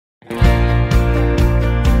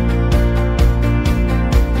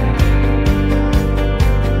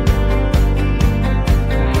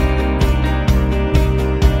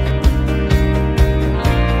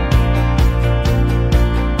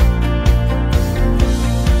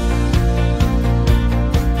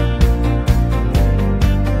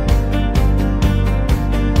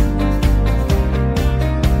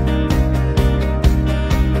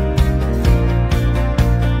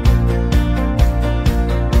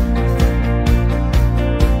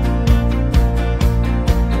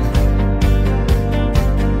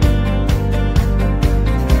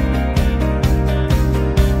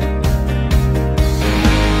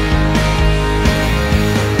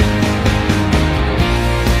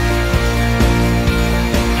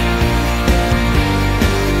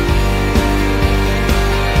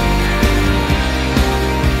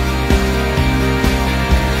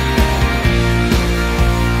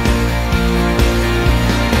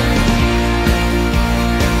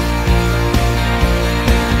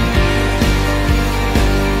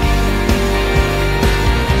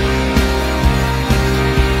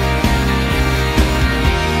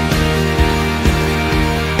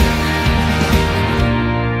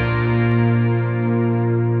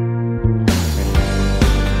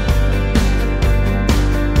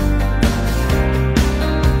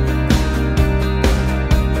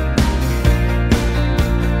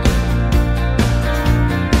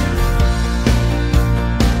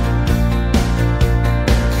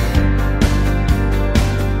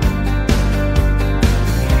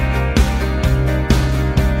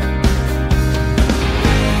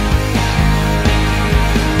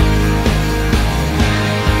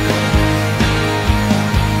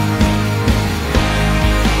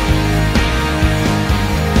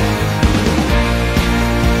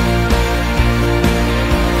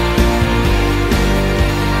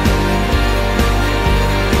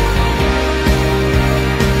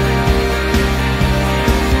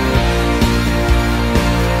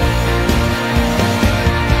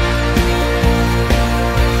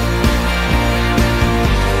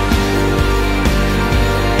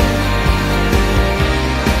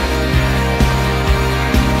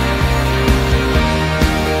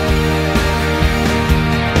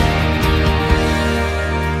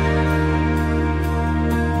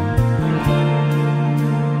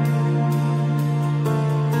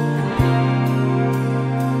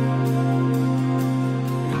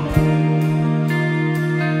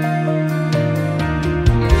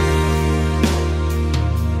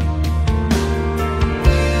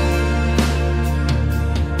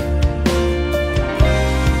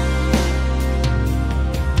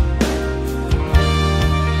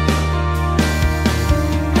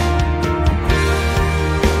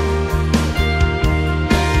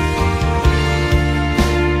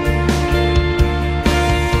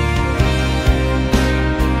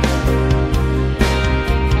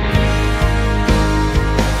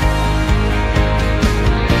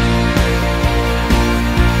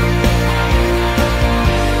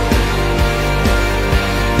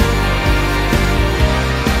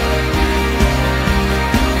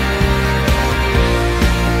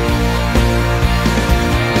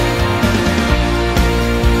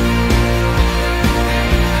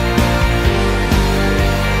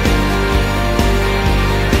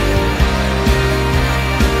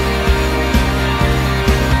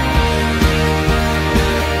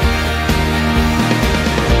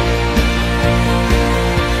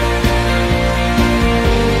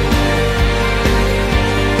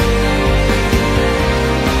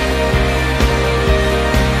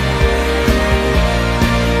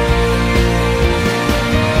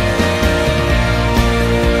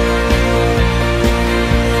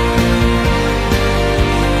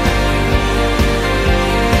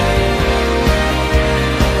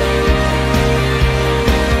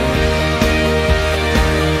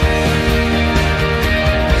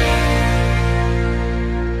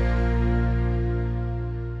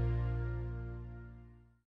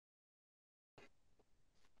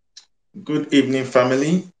Good evening,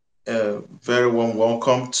 family. Very warm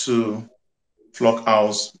welcome to Flock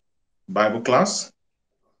House Bible class,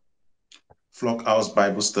 Flock House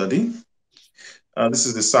Bible study. This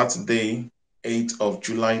is the Saturday, 8th of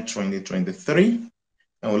July, 2023.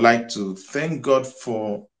 I would like to thank God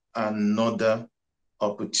for another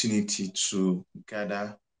opportunity to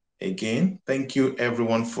gather again. Thank you,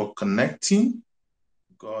 everyone, for connecting.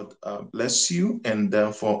 God bless you. And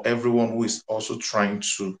for everyone who is also trying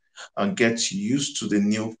to get used to the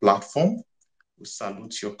new platform, we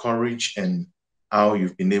salute your courage and how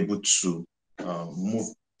you've been able to move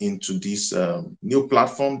into this new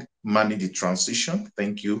platform, manage the transition.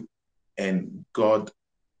 Thank you, and God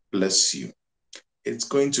bless you. It's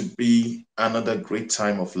going to be another great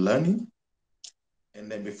time of learning.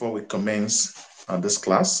 And then before we commence this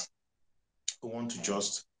class, we want to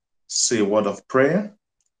just say a word of prayer.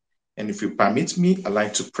 And if you permit me, I'd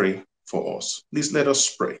like to pray for us. Please let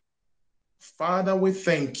us pray. Father, we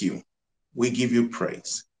thank you. We give you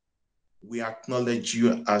praise. We acknowledge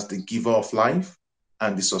you as the giver of life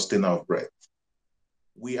and the sustainer of breath.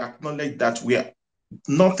 We acknowledge that we are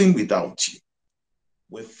nothing without you.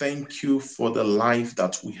 We thank you for the life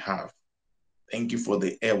that we have. Thank you for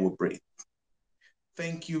the air we breathe.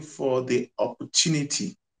 Thank you for the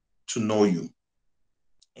opportunity to know you.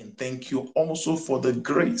 And thank you also for the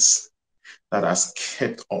grace that has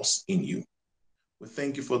kept us in you. We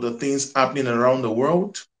thank you for the things happening around the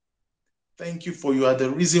world. Thank you for you are the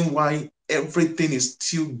reason why everything is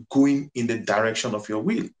still going in the direction of your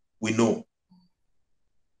will. We know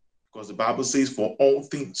because the Bible says, for all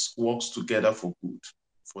things works together for good,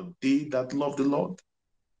 for they that love the Lord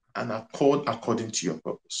and are called according to your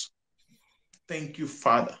purpose. Thank you,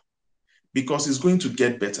 Father, because it's going to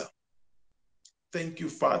get better. Thank you,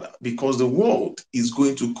 Father, because the world is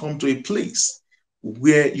going to come to a place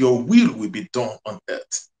where your will be done on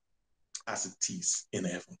earth as it is in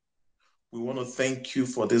heaven. We want to thank you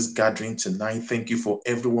for this gathering tonight. Thank you for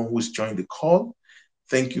everyone who's joined the call.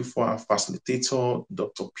 Thank you for our facilitator,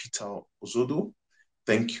 Dr. Peter Ozodo.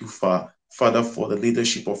 Thank you, Father, for the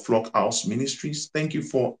leadership of Flock House Ministries. Thank you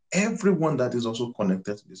for everyone that is also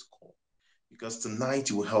connected to this call, because tonight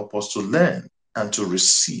you will help us to learn and to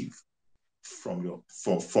receive from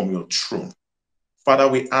your throne. Father,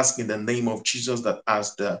 we ask in the name of Jesus that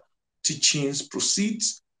as the teachings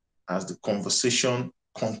proceeds, as the conversation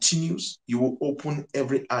continues, you will open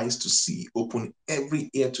every eyes to see, open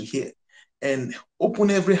every ear to hear, and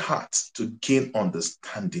open every heart to gain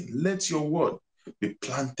understanding. Let your word be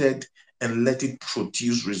planted and let it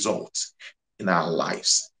produce results in our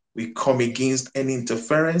lives. We come against any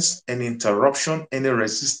interference, any interruption, any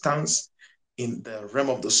resistance in the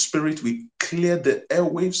realm of the spirit. We clear the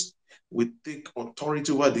airwaves. We take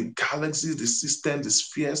authority over the galaxies, the systems, the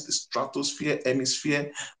spheres, the stratosphere,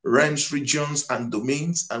 hemisphere, realms, regions, and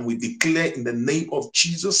domains. And we declare in the name of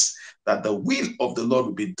Jesus that the will of the Lord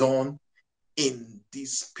will be done in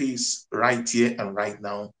this space right here and right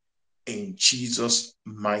now, in Jesus'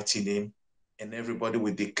 mighty name. And everybody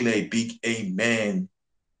will declare a big amen.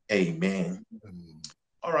 Amen.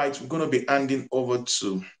 All right, we're going to be handing over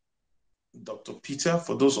to Dr. Peter.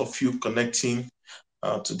 For those of you connecting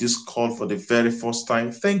to this call for the very first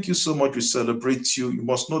time, thank you so much. We celebrate you. You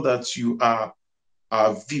must know that you are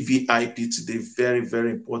a VVIP today, very, very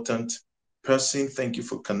important person. Thank you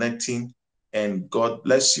for connecting and God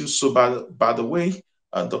bless you. So, by the way,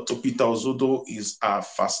 Dr. Peter Ozodo is our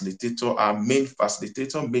facilitator, our main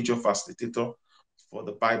facilitator, major facilitator for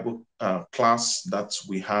the Bible class that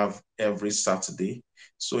we have every Saturday.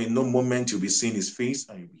 So in no moment you'll be seeing his face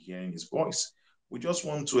and you'll be hearing his voice. We just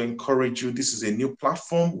want to encourage you. This is a new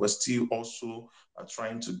platform. We're still also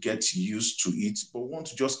trying to get used to it, but we want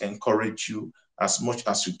to just encourage you as much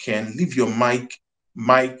as you can. Leave your mic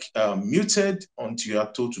muted until you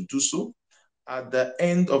are told to do so. At the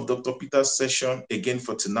end of Dr. Peter's session, again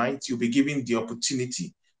for tonight, you'll be given the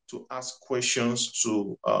opportunity to ask questions,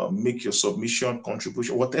 to make your submission,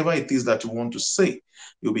 contribution, whatever it is that you want to say,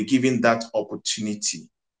 you'll be given that opportunity.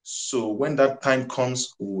 So when that time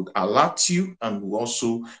comes, we would alert you and we'll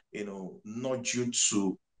also, nudge you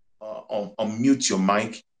to unmute your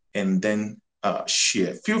mic and then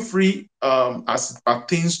share. Feel free, as it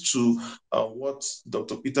pertains to what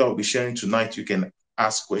Dr. Peter will be sharing tonight, you can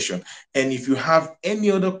ask questions. And if you have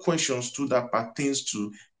any other questions too that pertains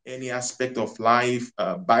to any aspect of life,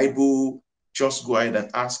 Bible, just go ahead and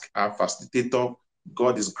ask our facilitator.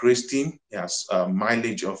 God is graced him. He has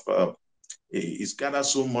mileage of, he's gathered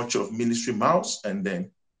so much of ministry miles, and then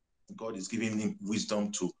God is giving him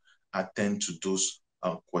wisdom to attend to those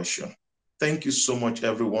questions. Thank you so much,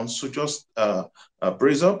 everyone. So just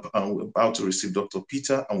brace up, and we're about to receive Dr.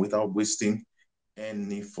 Peter, and without wasting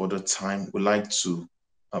any further time, we'd like to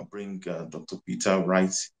bring Dr. Peter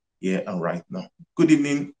right here and right now. Good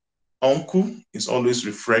evening, Uncle. It's always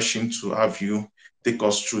refreshing to have you take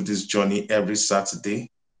us through this journey every Saturday.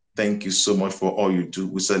 Thank you so much for all you do.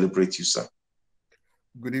 We celebrate you, sir.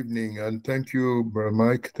 Good evening, and thank you, Brother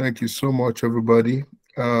Mike. Thank you so much, everybody.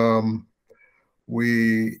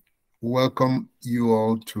 We welcome you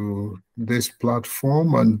all to this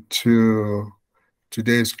platform and to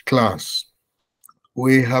today's class.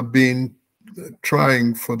 We have been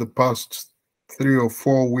trying for the past 3 or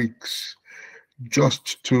 4 weeks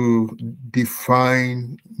just to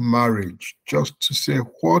define marriage, just to say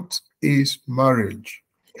what is marriage.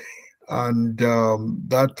 And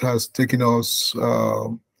that has taken us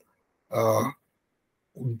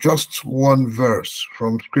just one verse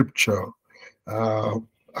from scripture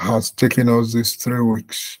has taken us these 3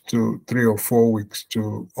 weeks to 3 or 4 weeks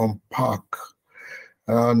to unpack.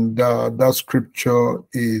 And that scripture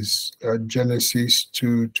is Genesis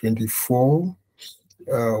 2:24,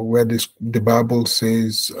 where the Bible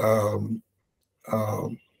says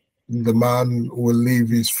the man will leave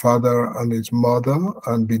his father and his mother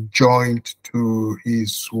and be joined to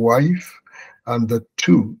his wife, and the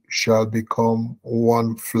two shall become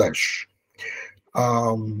one flesh.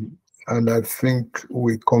 And I think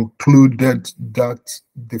we concluded that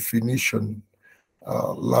definition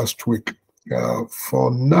last week. For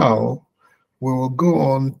now, we will go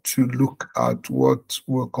on to look at what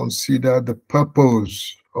we'll consider the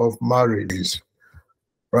purpose of marriage.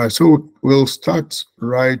 Right, so we'll start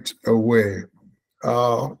right away.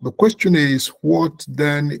 The question is, what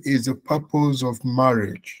then is the purpose of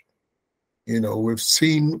marriage? We've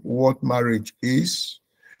seen what marriage is,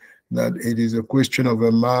 that it is a question of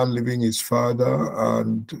a man leaving his father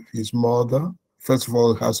and his mother. First of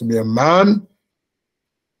all, it has to be a man,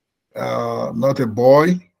 not a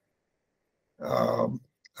boy.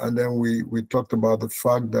 And then we talked about the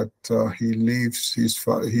fact that he leaves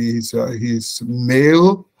he's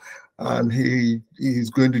male, and he is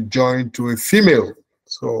going to join to a female.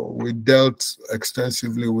 So we dealt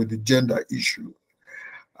extensively with the gender issue.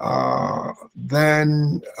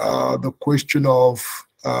 Then the question of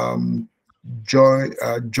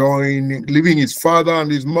joining, leaving his father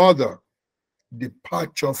and his mother,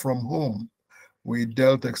 departure from home. We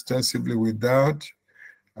dealt extensively with that.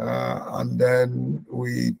 And then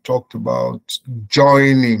we talked about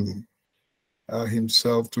joining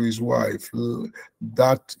himself to his wife,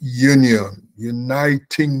 that union,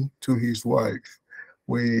 uniting to his wife.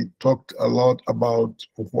 We talked a lot about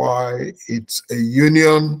why it's a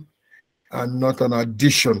union and not an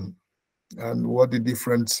addition, and what the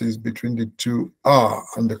differences between the two are,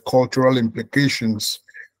 and the cultural implications,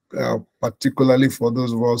 particularly for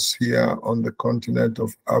those of us here on the continent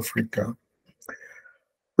of Africa.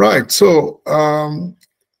 Right, so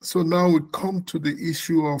now we come to the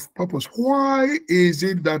issue of purpose. Why is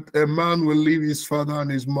it that a man will leave his father and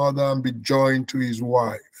his mother and be joined to his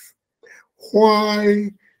wife?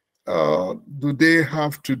 Why do they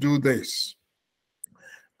have to do this?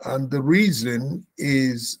 And the reason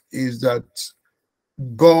is that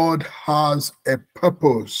God has a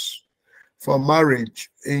purpose for marriage.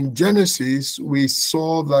 In Genesis, we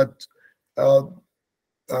saw that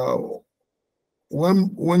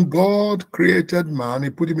when God created man, he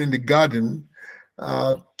put him in the garden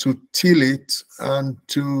to till it and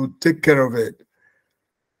to take care of it.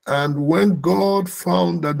 And when God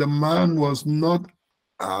found that the man was not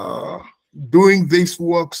doing this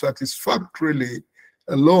work satisfactorily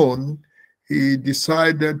alone, he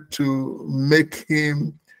decided to make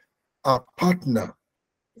him a partner.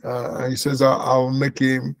 He says, I'll make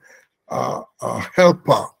him a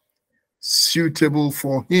helper suitable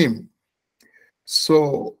for him.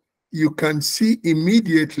 So you can see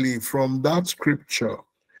immediately from that scripture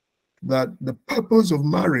that the purpose of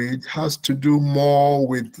marriage has to do more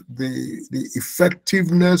with the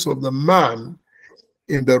effectiveness of the man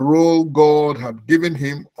in the role God had given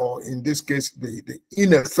him, or in this case, the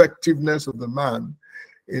ineffectiveness of the man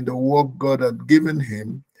in the work God had given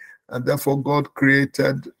him. And therefore, God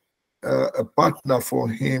created a partner for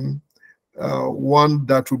him, one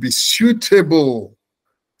that would be suitable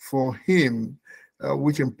for him,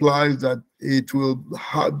 which implies that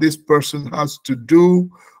this person has to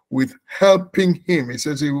do with helping him. He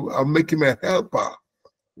says, I'll make him a helper,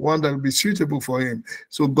 one that will be suitable for him.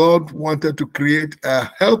 So God wanted to create a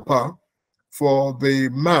helper for the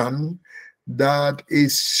man that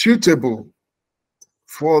is suitable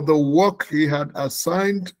for the work he had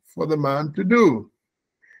assigned for the man to do.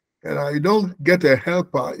 You don't get a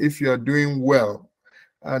helper if you are doing well.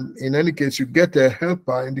 And in any case, you get a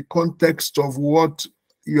helper in the context of what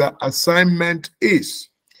your assignment is.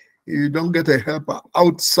 You don't get a helper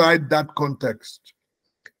outside that context.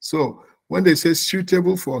 So when they say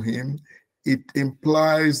suitable for him, it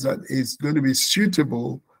implies that it's going to be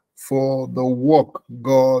suitable for the work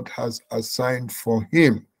God has assigned for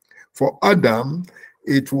him. For Adam,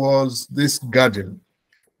 it was this garden.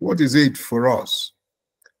 What is it for us?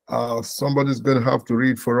 Somebody's going to have to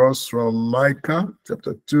read for us from Micah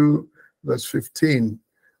chapter 2, verse 15.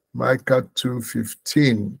 Micah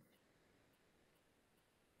 2:15.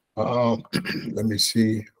 Let me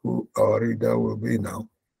see who our reader will be now.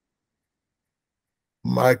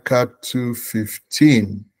 Micah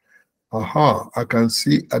 2:15. I can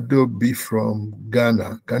see Adobe from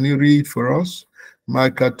Ghana. Can you read for us?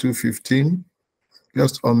 Micah 2:15.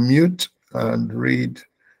 Just unmute and read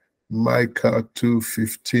Micah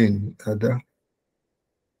 2:15. Ada.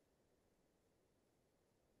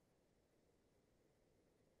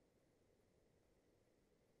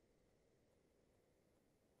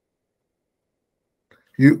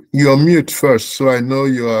 You unmute first, so I know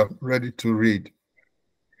you are ready to read.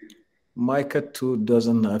 Micah 2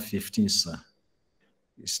 doesn't have 15, sir.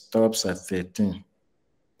 It stops at 13.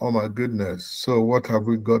 Oh my goodness. So what have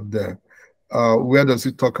we got there? Where does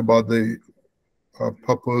it talk about the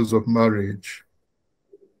purpose of marriage?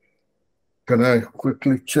 Can I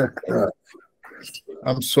quickly check that?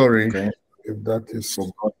 I'm sorry if that is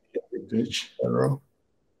error.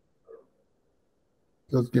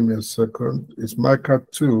 Just give me a second. It's Micah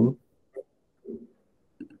 2.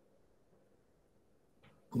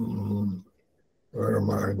 Where am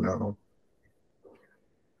I now?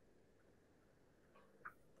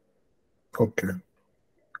 Okay.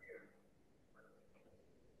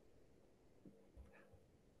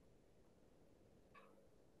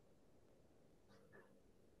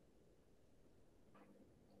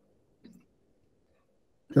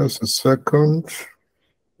 Just a second.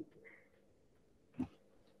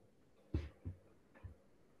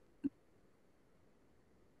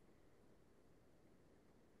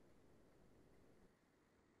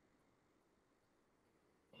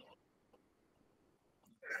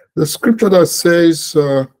 The scripture that says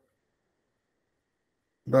that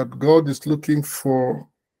God is looking for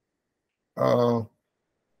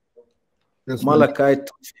Malachi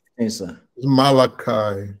 2:15, sir.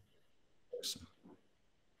 Malachi.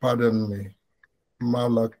 Pardon me.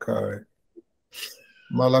 Malachi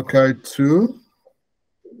 2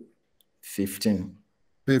 15.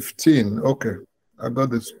 Okay, I got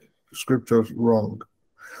the scriptures wrong.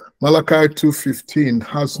 Malachi 2:15.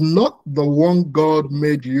 Has not the one God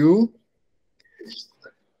made you?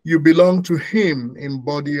 You belong to him in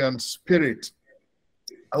body and spirit.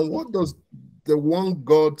 And what does the one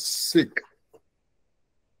God seek?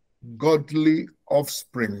 Godly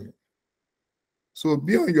offspring. So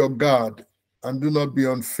be on your guard and do not be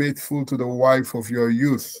unfaithful to the wife of your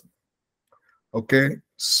youth. Okay,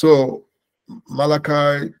 so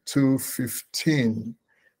Malachi 2:15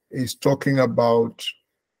 is talking about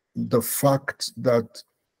the fact that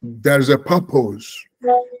there's a purpose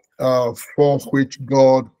for which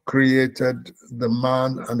God created the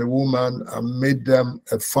man and the woman and made them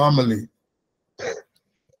a family.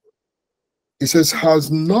 It says,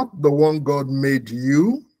 has not the one God made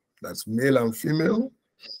you, that's male and female,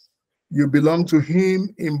 you belong to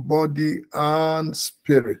him in body and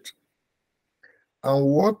spirit. And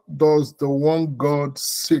what does the one God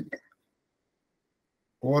seek?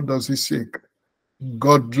 What does he seek?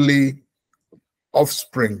 Godly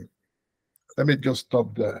offspring. Let me just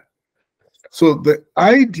stop there. So the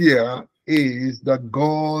idea is that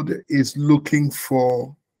God is looking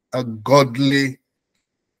for a godly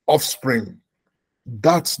offspring.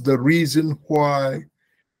 That's the reason why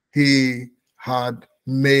he had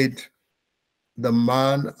made the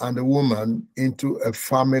man and the woman into a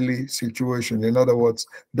family situation. In other words,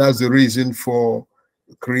 that's the reason for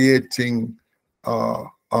creating a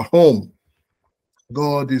home.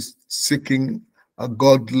 God is seeking a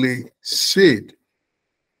godly seed.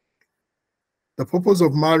 The purpose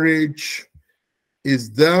of marriage is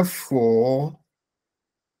therefore,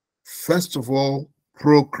 first of all,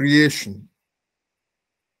 procreation.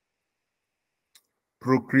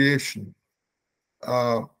 Procreation.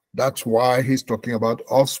 That's why he's talking about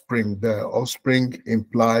offspring there. Offspring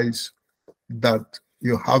implies that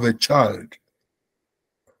you have a child.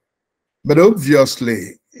 But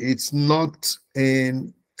obviously, it's not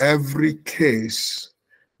in every case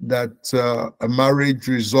that a marriage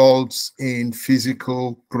results in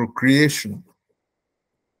physical procreation.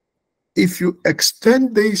 If you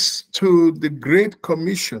extend this to the Great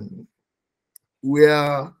Commission,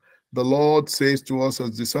 where the Lord says to us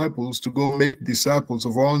as disciples to go make disciples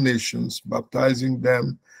of all nations, baptizing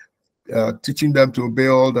them, teaching them to obey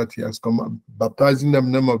all that he has commanded, baptizing them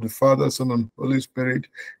in the name of the Father, Son, and Holy Spirit,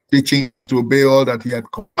 teaching to obey all that he had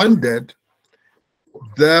commanded.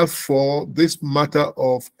 Therefore, this matter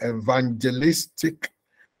of evangelistic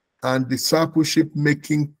and discipleship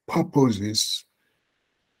making purposes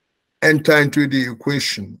enter into the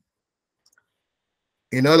equation.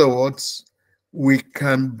 In other words, we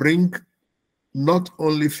can bring not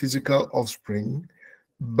only physical offspring,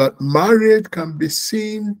 but marriage can be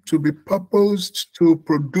seen to be purposed to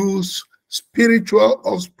produce spiritual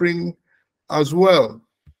offspring as well.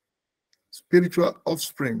 Spiritual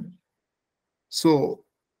offspring. So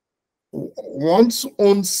one's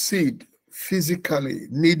own seed physically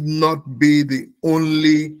need not be the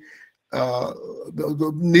only,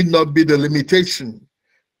 need not be the limitation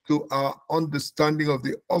to our understanding of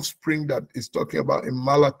the offspring that is talking about in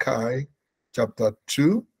Malachi chapter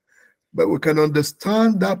 2. But we can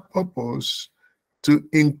understand that purpose to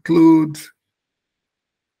include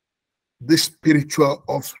the spiritual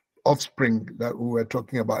offspring that we were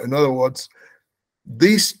talking about. In other words,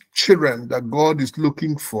 these children that God is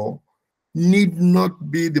looking for need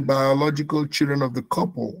not be the biological children of the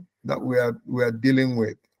couple that we are dealing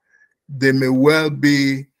with. They may well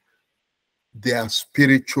be their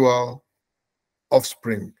spiritual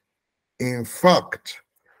offspring. In fact,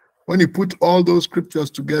 when you put all those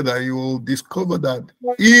scriptures together, you will discover that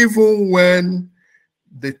even when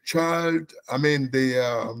the child,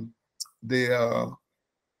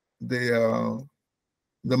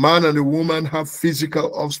 the man and the woman have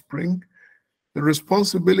physical offspring, the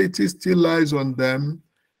responsibility still lies on them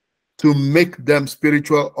to make them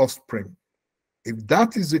spiritual offspring. If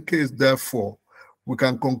that is the case, therefore, we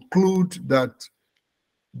can conclude that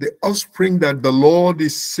the offspring that the Lord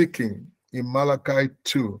is seeking in Malachi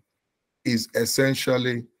 2 is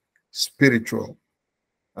essentially spiritual.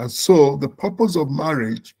 And so the purpose of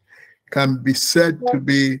marriage can be said to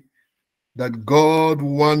be that God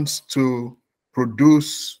wants to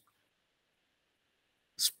produce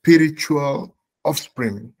spiritual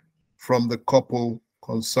offspring from the couple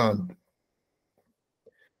concerned.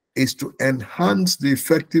 Is to enhance the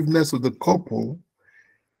effectiveness of the couple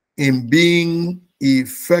in being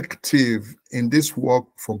effective in this work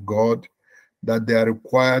for God that they are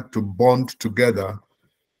required to bond together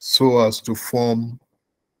so as to form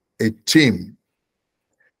a team.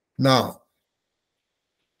 Now,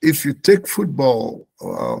 if you take football,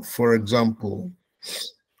 for example,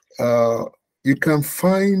 you can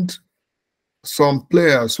find some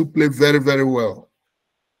players who play very, very well.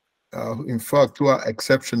 In fact, who are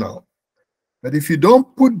exceptional. But if you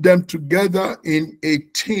don't put them together in a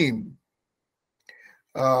team,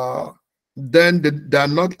 then they're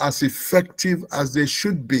not as effective as they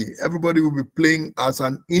should be. Everybody will be playing as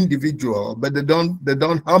an individual, but they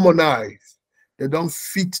don't harmonize. They don't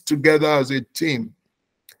fit together as a team.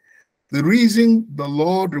 The reason the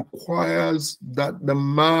Lord requires that the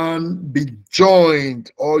man be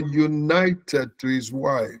joined or united to his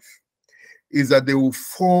wife is that they will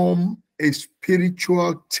form a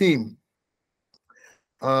spiritual team.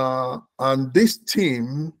 And this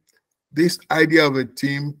team, this idea of a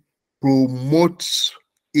team, promotes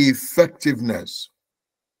effectiveness.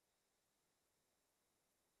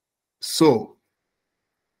 So,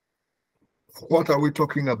 what are we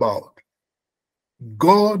talking about?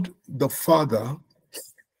 God the Father,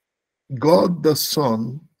 God the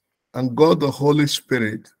Son, and God the Holy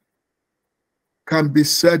Spirit can be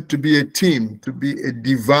said to be a team, to be a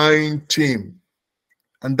divine team.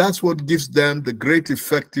 And that's what gives them the great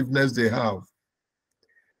effectiveness they have.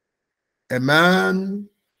 A man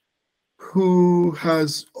who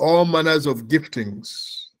has all manners of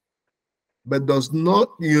giftings, but does not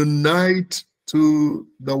unite to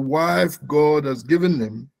the wife God has given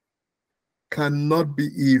him, cannot be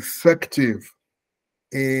effective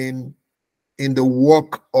in the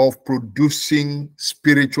work of producing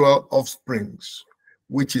spiritual offsprings,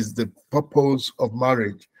 which is the purpose of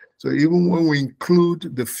marriage. So even when we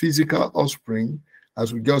include the physical offspring,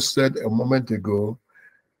 as we just said a moment ago,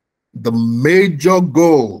 the major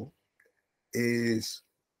goal is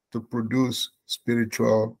to produce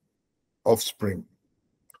spiritual offspring.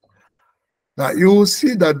 Now you will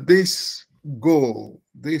see that this goal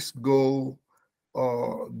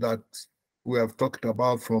that we have talked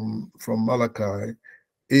about from Malachi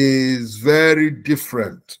is very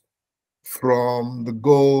different from the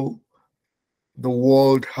goal the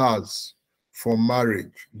world has for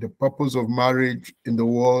marriage. The purpose of marriage in the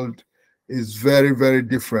world is very, very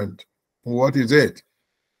different. What is it?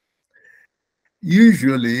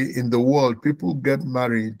 Usually in the world, people get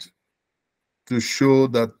married to show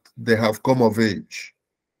that they have come of age.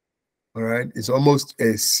 All right. It's almost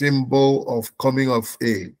a symbol of coming of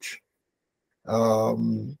age. A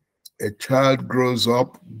child grows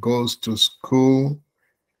up, goes to school,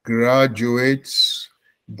 graduates,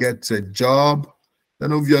 gets a job,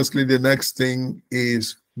 then obviously the next thing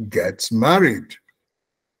is gets married.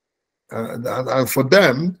 And for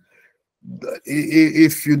them,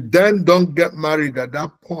 if you then don't get married at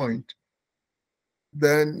that point,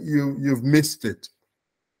 then you've missed it.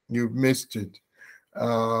 You've missed it.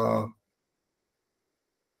 I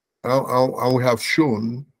we have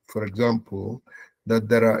shown, for example, that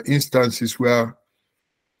there are instances where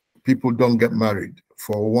people don't get married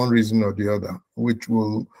for one reason or the other, which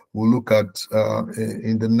we'll look at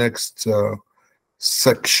in the next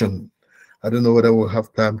section. I don't know whether we'll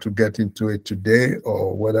have time to get into it today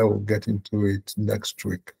or whether we'll get into it next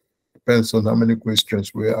week. Depends on how many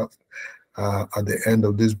questions we have at the end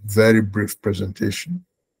of this very brief presentation.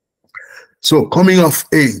 So coming of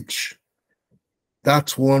age,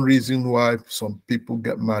 that's one reason why some people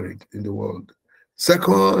get married in the world.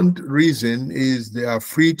 Second reason is they are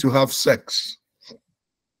free to have sex.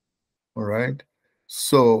 All right.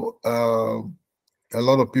 So a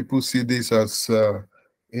lot of people see this as,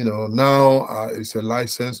 now it's a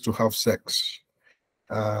license to have sex.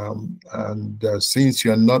 And since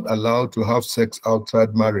you're not allowed to have sex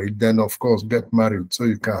outside marriage, then of course get married so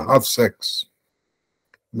you can have sex.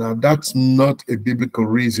 Now that's not a biblical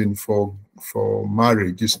reason for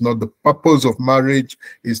marriage. It's not the purpose of marriage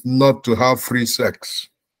is not to have free sex.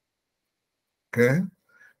 Okay.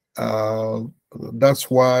 That's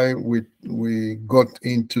why we got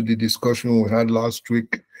into the discussion we had last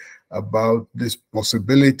week about this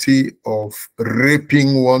possibility of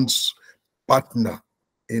raping one's partner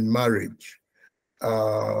in marriage.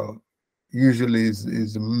 Usually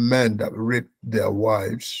is men that rape their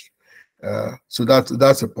wives. So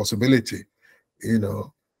that's a possibility,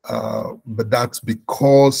 but that's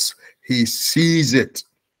because he sees it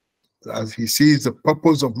as he sees the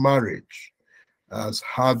purpose of marriage as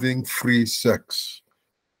having free sex.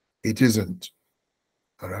 It isn't.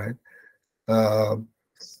 All right.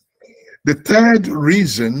 The third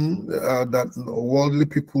reason that worldly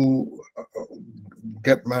people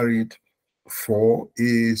get married for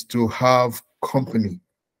is to have company,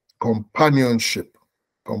 companionship.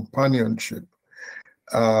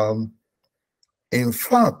 In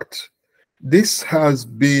fact, this has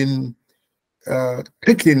been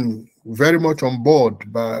taken very much on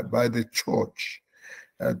board by the church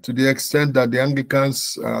to the extent that the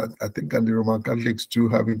Anglicans, I think, and the Roman Catholics too,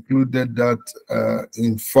 have included that,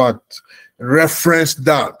 in fact, referenced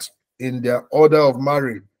that in their order of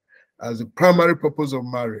marriage as the primary purpose of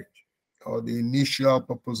marriage or the initial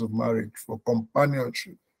purpose of marriage for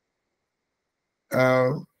companionship.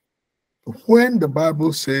 When the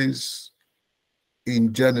Bible says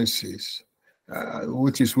in Genesis,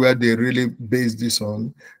 which is where they really base this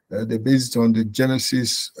on, they base it on the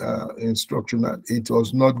Genesis instruction that it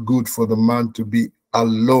was not good for the man to be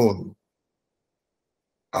alone.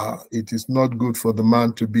 It is not good for the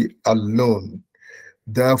man to be alone.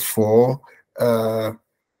 Therefore,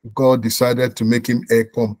 God decided to make him a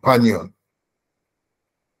companion.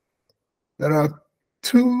 There are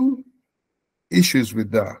two issues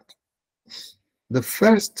with that. The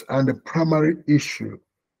first and the primary issue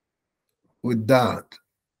with that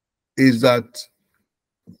is that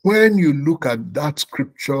when you look at that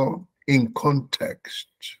scripture in context,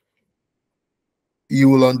 you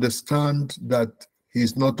will understand that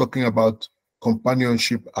he's not talking about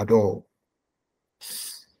companionship at all.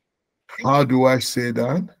 How do I say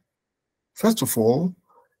that? First of all,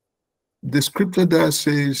 the scripture there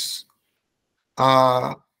says,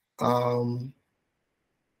 the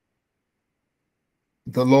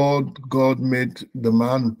Lord God made the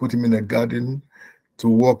man, put him in a garden to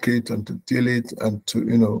walk it and to till it and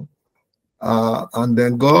to, and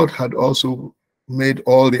then God had also made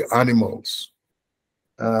all the animals,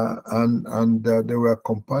 and they were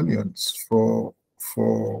companions for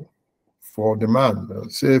the man.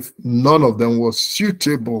 Say if none of them was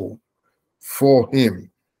suitable for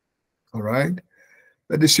him. All right.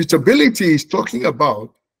 But the suitability he's talking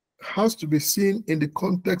about has to be seen in the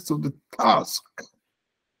context of the task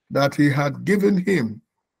that he had given him.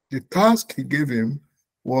 The task he gave him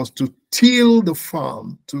was to till the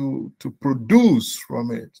farm, to produce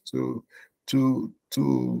from it, to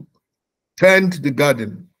tend the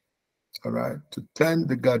garden, all right, to tend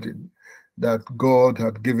the garden that God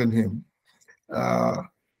had given him.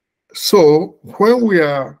 So when we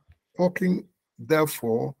are talking,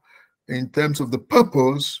 therefore, in terms of the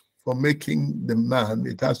purpose for making the man,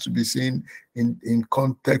 it has to be seen in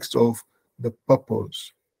context of the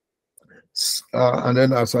purpose. And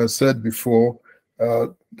then, as I said before,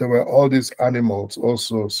 there were all these animals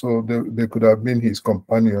also, so they could have been his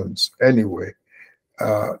companions anyway,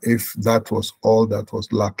 if that was all that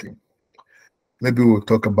was lacking. Maybe we'll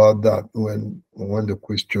talk about that when the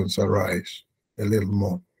questions arise a little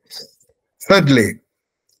more. Thirdly,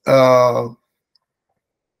 a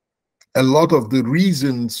lot of the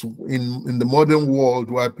reasons in the modern world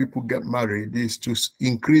why people get married is to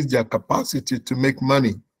increase their capacity to make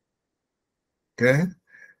money. Okay,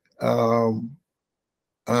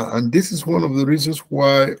 and this is one of the reasons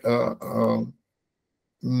why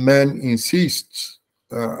men insist,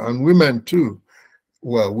 and women too.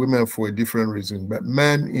 Well, women for a different reason, but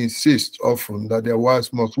men insist often that their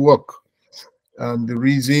wives must work, and the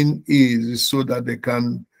reason is so that they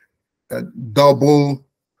can double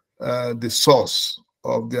the source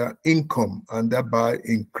of their income and thereby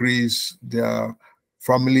increase their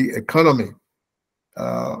family economy.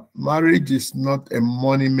 Marriage is not a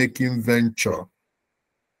money-making venture,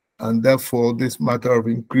 and therefore this matter of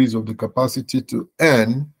increase of the capacity to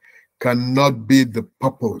earn cannot be the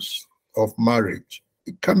purpose of marriage.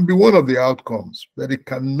 It can be one of the outcomes, but it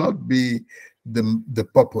cannot be the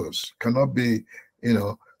purpose, cannot be,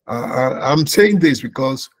 I'm saying this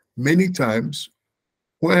because many times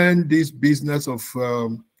when this business of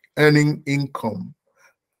earning income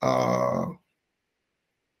for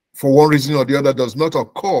one reason or the other does not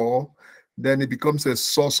occur, then it becomes a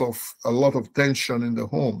source of a lot of tension in the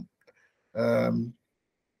home.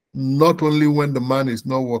 Not only when the man is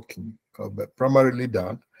not working, but primarily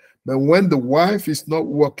that, but when the wife is not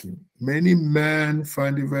working, many men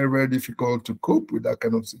find it very, very difficult to cope with that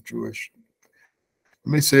kind of situation.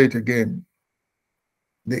 Let me say it again.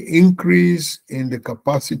 The increase in the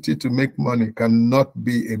capacity to make money cannot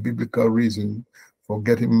be a biblical reason for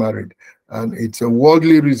getting married. And it's a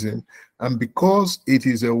worldly reason. And because it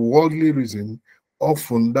is a worldly reason,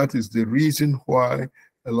 often that is the reason why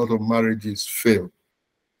a lot of marriages fail.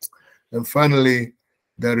 And finally,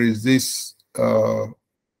 there is this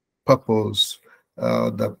purpose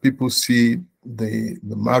that people see the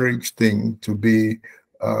marriage thing to be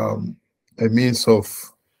a means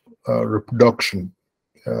of reproduction,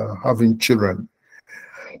 having children.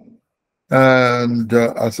 And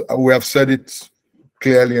as we have said it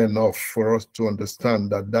clearly enough for us to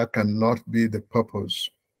understand that that cannot be the purpose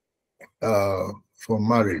for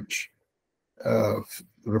marriage.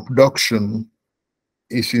 Reproduction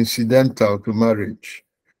is incidental to marriage.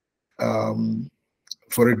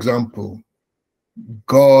 For example,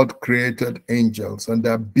 God created angels, and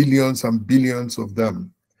there are billions and billions of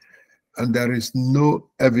them. And there is no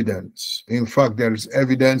evidence. In fact, there is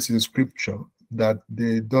evidence in scripture that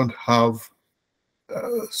they don't have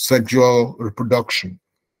sexual reproduction.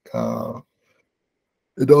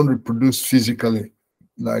 They don't reproduce physically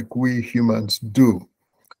like we humans do.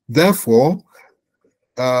 Therefore,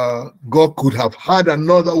 God could have had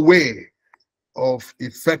another way of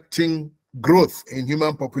effecting growth in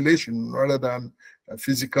human population rather than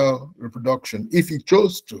physical reproduction if he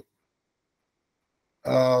chose to.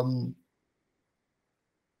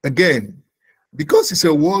 Again, because it's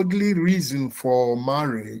a worldly reason for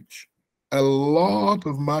marriage, a lot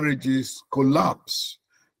of marriages collapse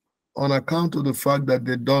on account of the fact that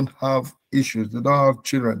they don't have issues, they don't have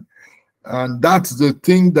children. And that's the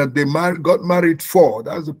thing that they got married for.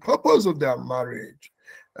 That's the purpose of their marriage.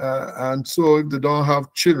 And so if they don't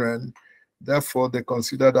have children, therefore they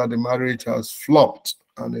consider that the marriage has flopped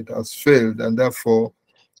and it has failed and therefore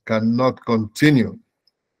cannot continue.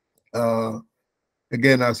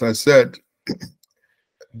 Again, as I said,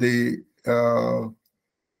 the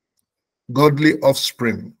godly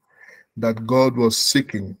offspring that God was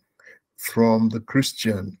seeking from the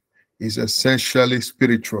Christian is essentially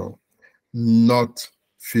spiritual, not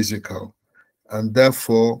physical. And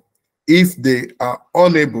therefore, if they are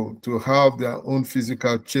unable to have their own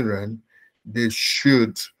physical children, they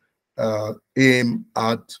should aim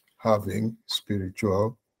at having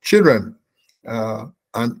spiritual children.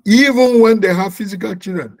 And even when they have physical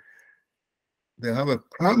children, they have a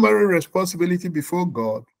primary responsibility before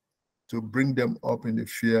God to bring them up in the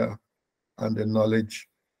fear and the knowledge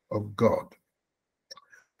of God.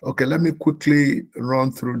 Okay, let me quickly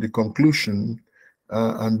run through the conclusion,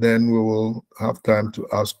 and then we will have time to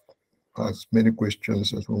ask as many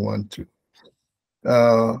questions as we want to.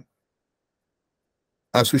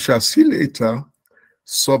 As we shall see later,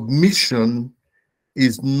 submission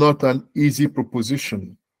is not an easy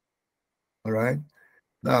proposition, all right?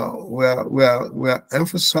 Now, we're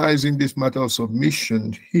emphasizing this matter of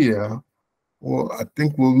submission here. Well, I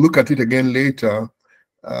think we'll look at it again later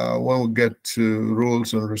when we get to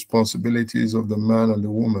roles and responsibilities of the man and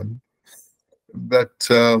the woman. But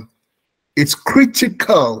it's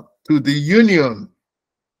critical to the union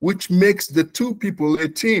which makes the two people a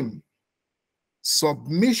team.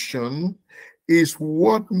 Submission is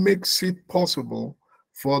what makes it possible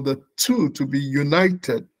for the two to be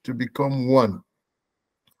united to become one.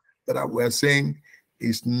 But we're saying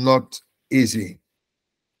it's not easy.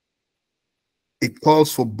 It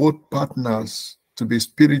calls for both partners to be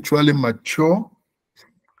spiritually mature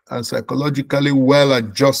and psychologically well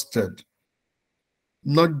adjusted,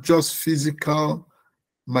 not just physical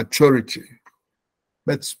maturity,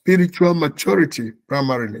 but spiritual maturity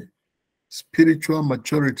primarily. Spiritual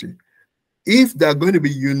maturity. If they're going to be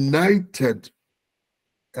united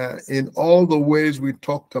in all the ways we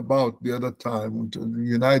talked about the other time,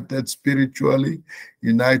 united spiritually,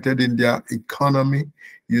 united in their economy,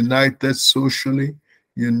 united socially,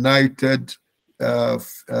 united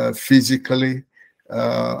physically,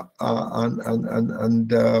 and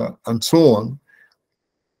so on,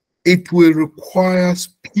 it will require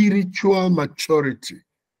spiritual maturity.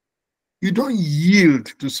 You don't yield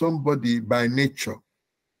to somebody by nature.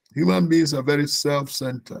 Human beings are very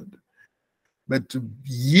self-centered. But to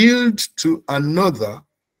yield to another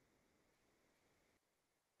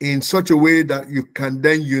in such a way that you can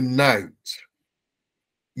then unite,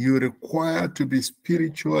 you require to be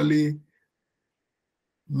spiritually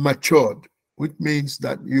matured, which means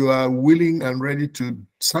that you are willing and ready to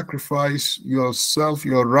sacrifice yourself,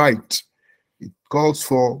 your right. It calls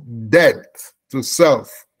for death to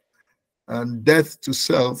self. And death to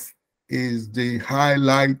self is the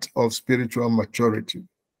highlight of spiritual maturity.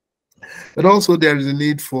 But also there is a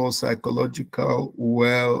need for psychological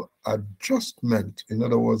well adjustment. In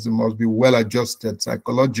other words, it must be well adjusted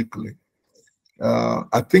psychologically.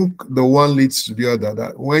 I think the one leads to the other,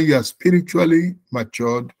 that when you are spiritually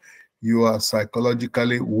matured, you are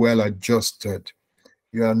psychologically well adjusted.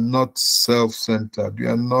 You are not self-centered. You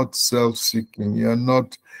are not self-seeking. You are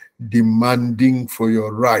not demanding for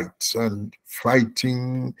your rights and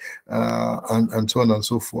fighting and so on and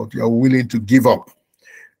so forth. You are willing to give up.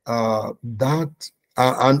 And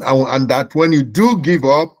that when you do give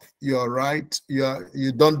up your right,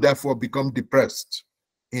 you don't therefore become depressed.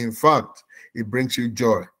 In fact, it brings you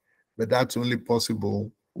joy. But that's only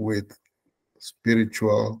possible with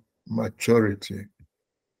spiritual maturity.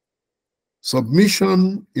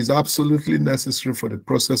 Submission is absolutely necessary for the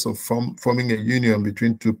process of forming a union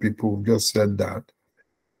between two people. We just said that.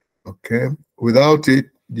 Okay. Without it,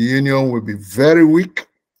 the union will be very weak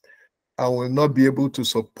and will not be able to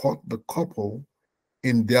support the couple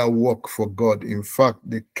in their work for God. In fact,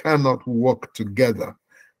 they cannot work together.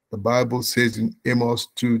 The Bible says in Amos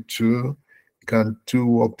 2:2, can two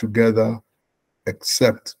work together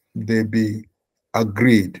except they be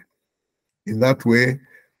agreed? In that way,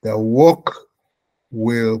 their work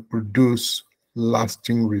will produce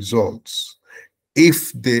lasting results.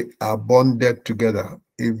 If they are bonded together,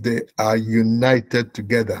 if they are united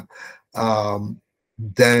together,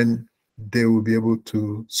 then they will be able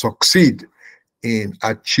to succeed in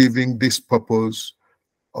achieving this purpose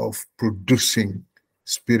of producing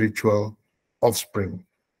spiritual offspring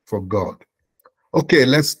for God. Okay,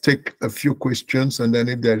 let's take a few questions, and then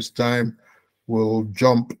if there's time, we'll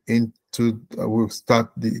jump into, we'll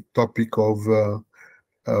start the topic of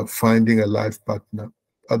finding a life partner.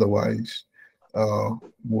 Otherwise,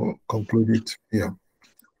 we'll conclude it here.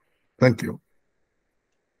 Thank you.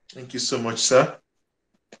 Thank you so much, sir.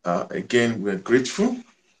 Again, we're grateful.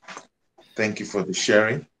 Thank you for the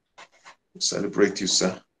sharing. We celebrate you,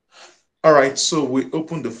 sir. All right, so we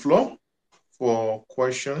open the floor for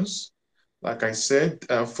questions. Like I said,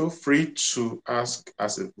 feel free to ask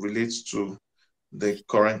as it relates to the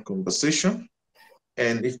current conversation.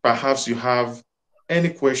 And if perhaps you have any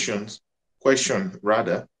question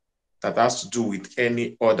rather, that has to do with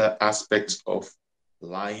any other aspects of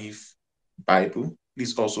life, Bible,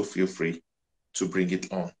 please also feel free to bring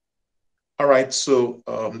it on. All right, so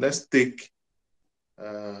let's take,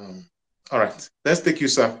 you,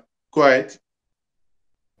 sir. Go ahead.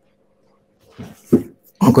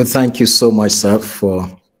 Uncle, thank you so much, sir, for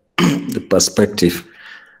the perspective.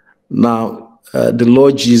 Now, the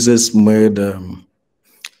Lord Jesus made,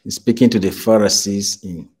 speaking to the Pharisees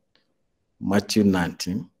in Matthew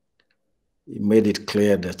 19, he made it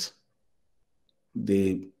clear that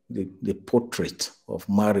the portrait of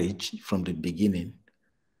marriage from the beginning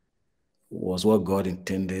was what God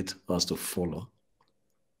intended us to follow.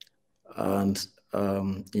 And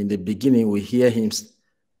in the beginning, we hear him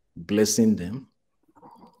blessing them,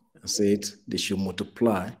 and said they should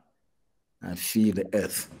multiply and fill the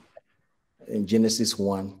earth. In Genesis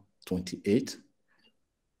 1:28,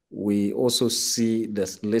 we also see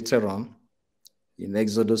that later on in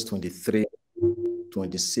Exodus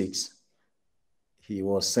 23:26, he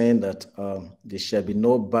was saying that there shall be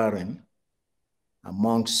no barren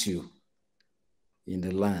amongst you in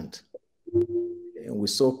the land. And we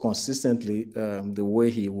saw consistently the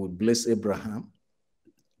way he would bless Abraham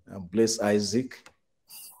and bless Isaac,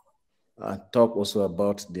 and talk also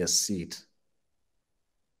about their seed.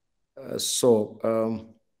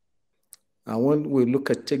 And when we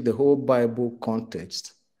take the whole Bible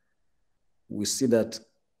context, we see that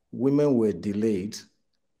women were delayed.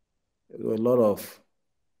 There were a lot of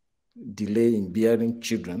delay in bearing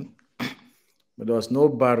children, but there was no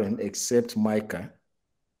barren except Micah,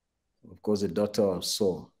 of course, the daughter of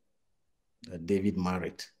Saul, that David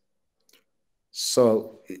married.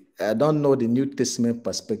 So I don't know the New Testament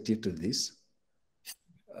perspective to this.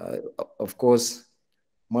 Of course,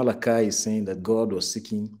 Malachi is saying that God was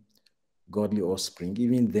seeking godly offspring.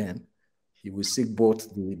 Even then, he will seek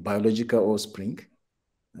both the biological offspring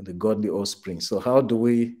and the godly offspring. So how do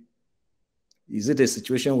we, is it a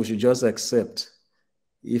situation we should just accept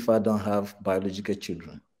if I don't have biological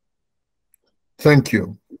children? Thank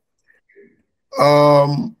you.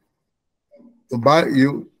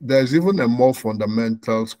 There's even a more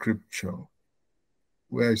fundamental scripture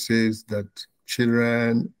where it says that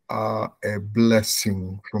children are a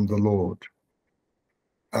blessing from the Lord.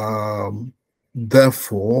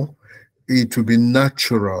 Therefore, it will be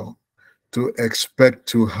natural to expect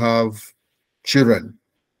to have children.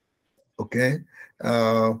 Okay?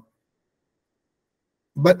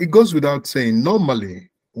 But it goes without saying, normally,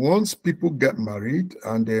 once people get married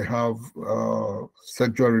and they have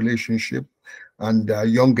sexual relationship and they're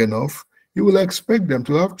young enough, you will expect them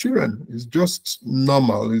to have children. It's just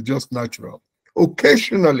normal, it's just natural.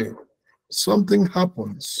 Occasionally, something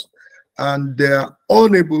happens and they're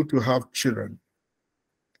unable to have children.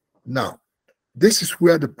 Now, this is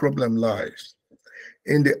where the problem lies.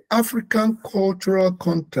 In the African cultural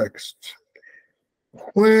context,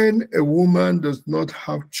 when a woman does not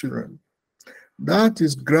have children, that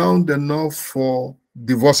is ground enough for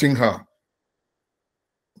divorcing her.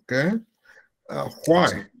 Okay?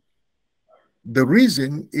 Why? The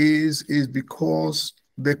reason is because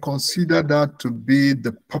they consider that to be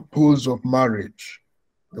the purpose of marriage.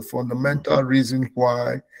 The fundamental reason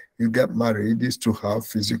why you get married is to have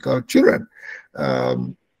physical children.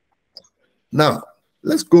 Now,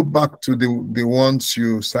 let's go back to the ones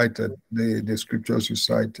you cited, the scriptures you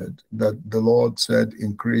cited, that the Lord said,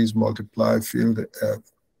 increase, multiply, fill the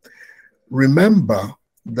earth. Remember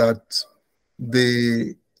that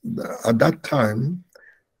at that time,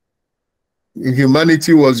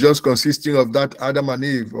 humanity was just consisting of that Adam and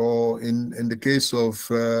Eve, or in the case of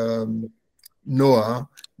Noah,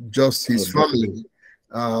 just his family.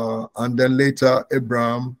 And then later,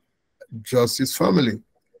 Abraham, just his family,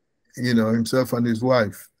 himself and his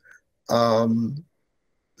wife.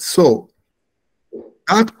 So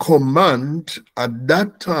that command at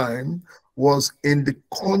that time was in the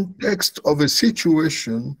context of a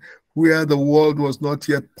situation where the world was not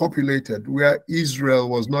yet populated, where Israel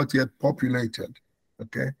was not yet populated.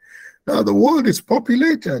 Okay. Now the world is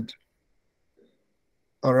populated.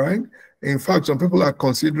 All right. In fact, some people are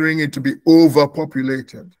considering it to be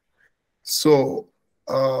overpopulated. So,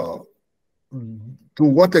 to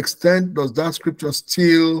what extent does that scripture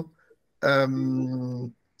still,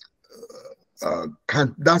 can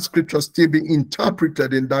that scripture still be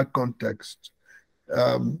interpreted in that context?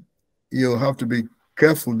 You'll have to be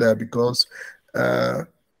careful there, because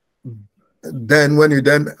then when you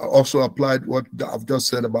then also applied what I've just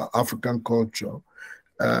said about African culture,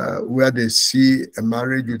 where they see a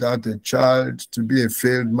marriage without a child to be a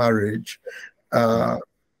failed marriage,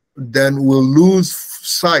 then we'll lose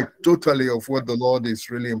sight totally of what the Lord is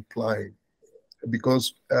really implying.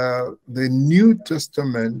 Because the New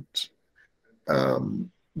Testament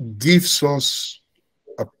gives us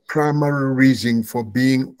a primary reason for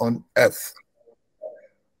being on earth.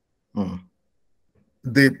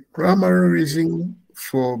 The primary reason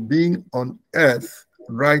for being on earth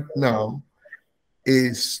right now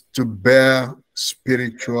is to bear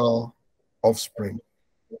spiritual offspring.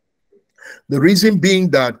 The reason being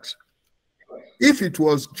that if it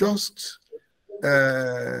was just,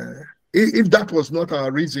 if that was not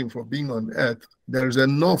our reason for being on earth, there's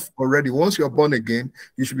enough already. Once you're born again,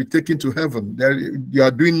 you should be taken to heaven. You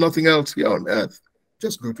are doing nothing else here on earth.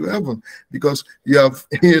 Just go to heaven, because you have,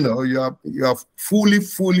 you have fully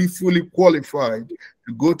qualified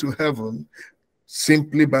to go to heaven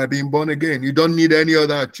simply by being born again. You don't need any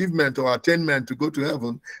other achievement or attainment to go to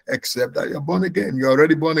heaven except that you're born again. You're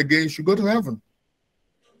already born again, you should go to heaven.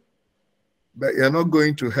 But you're not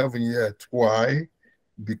going to heaven yet. Why?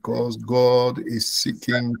 Because God is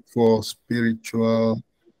seeking for spiritual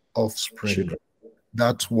offspring. Children.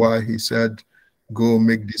 That's why he said, go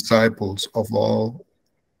make disciples of all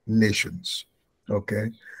nations.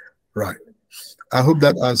 Okay, right. I hope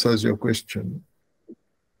that answers your question.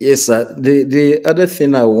 Yes, sir. The other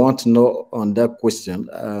thing I want to know on that question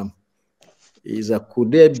is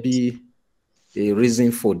could there be a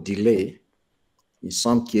reason for delay in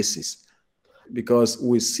some cases? Because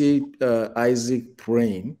we see Isaac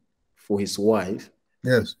praying for his wife.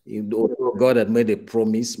 Yes. God had made a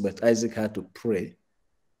promise, but Isaac had to pray.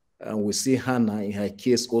 And we see Hannah in her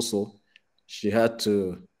case also, she had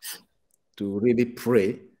to really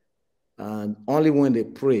pray. And only when they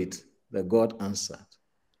prayed that God answered.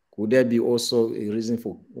 Could there be also a reason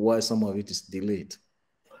for why some of it is delayed?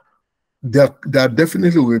 There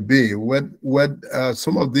definitely will be.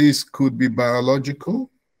 Some of these could be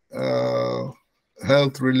biological,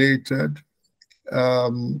 health related,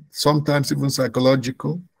 sometimes even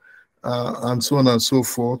psychological, and so on and so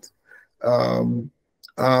forth. And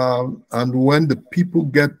when the people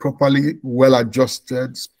get properly well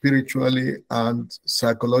adjusted spiritually and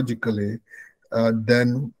psychologically,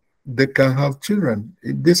 then they can have children.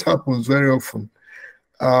 This happens very often.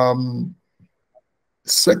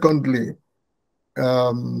 Secondly,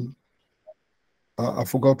 I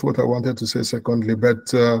forgot what I wanted to say secondly, but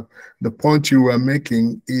the point you were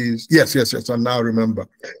making is, yes, I now remember.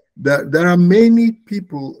 There are many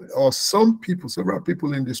people, or some people, several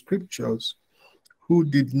people in the scriptures who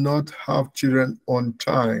did not have children on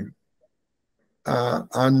time.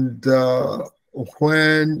 And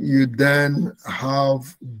when you then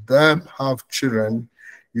have them have children,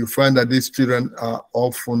 you find that these children are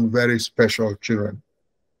often very special children.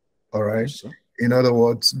 All right. Yes, in other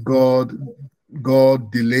words, God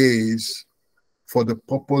delays for the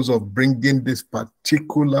purpose of bringing this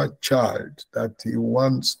particular child that he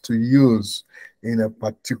wants to use in a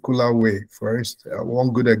particular way. For instance,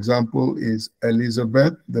 one good example is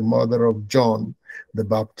Elizabeth, the mother of John the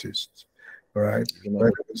Baptist. All right. It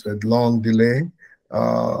was a long delay.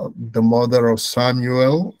 The mother of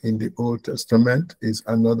Samuel in the Old Testament is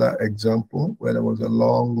another example where there was a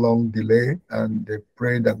long delay, and they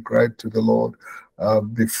prayed and cried to the Lord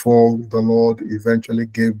before the Lord eventually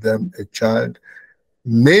gave them a child.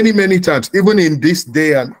 Many times, even in this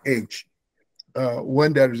day and age,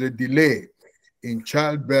 when there is a delay in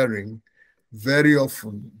childbearing, very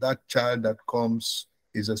often that child that comes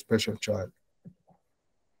is a special child.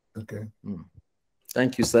 Okay.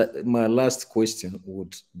 Thank you, sir. My last question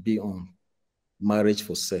would be on marriage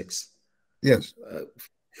for sex. Yes.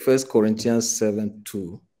 1 Corinthians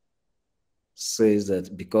 7:2 says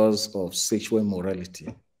that because of sexual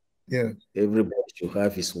immorality, yeah, everybody should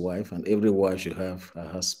have his wife and every wife should have her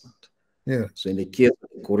husband. Yeah. So in the case of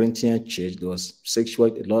the Corinthian church, there was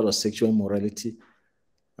a lot of sexual immorality,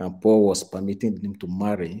 and Paul was permitting them to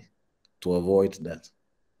marry to avoid that.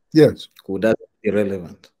 Yes. Could that be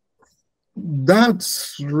relevant?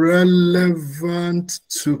 That's relevant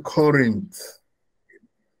to Corinth.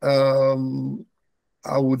 I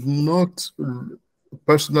would not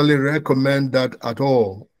personally recommend that at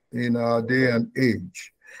all in our day and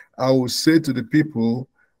age. I would say to the people,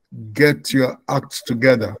 get your act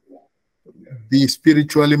together. Be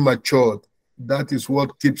spiritually matured. That is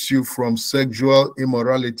what keeps you from sexual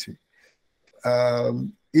immorality.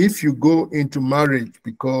 If you go into marriage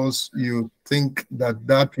because you think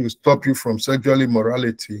that will stop you from sexual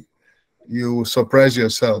immorality, you will surprise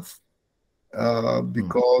yourself.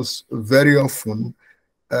 Because very often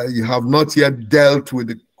you have not yet dealt with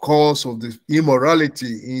the cause of the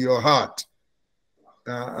immorality in your heart.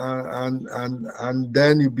 And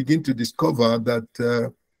then you begin to discover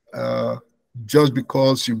that just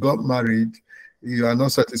because you got married, you are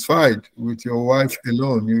not satisfied with your wife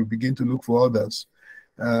alone. You begin to look for others.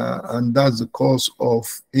 And that's the cause of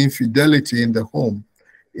infidelity in the home,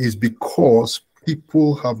 is because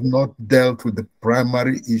people have not dealt with the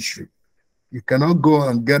primary issue. You cannot go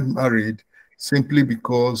and get married simply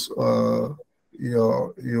because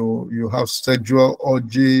you have sexual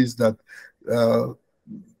urges that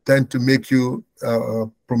tend to make you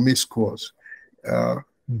promiscuous.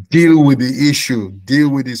 Deal with the issue, deal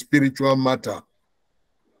with the spiritual matter,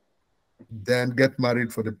 then get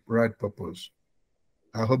married for the right purpose.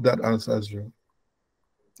 I hope that answers you.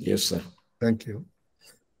 Yes, sir. Thank you.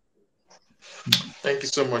 Thank you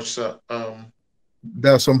so much, sir.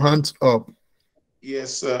 There are some hands up.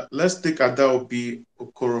 Yes, let's take Adaobi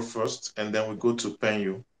Okoro first, and then we go to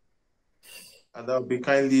Penyu. Adaobi,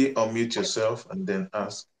 kindly unmute yourself and then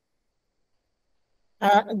ask.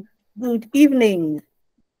 Uh, Good evening.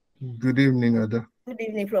 Good evening, Ada. Good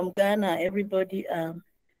evening from Ghana, everybody.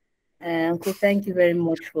 Uncle, thank you very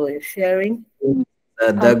much for your sharing.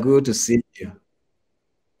 They're good to see you.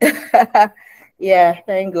 Yeah,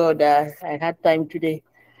 thank God I had time today.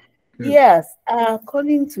 Good. Yes,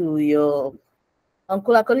 according to your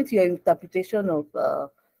uncle, according to your interpretation of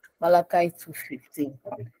Malachi 2:15,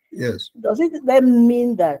 Yes. does it then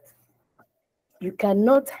mean that you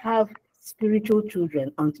cannot have spiritual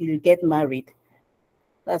children until you get married?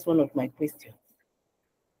 That's one of my questions.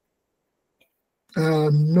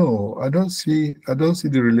 No, I don't see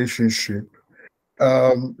the relationship.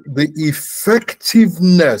 The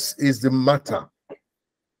effectiveness is the matter.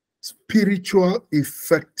 Spiritual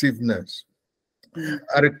effectiveness.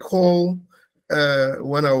 I recall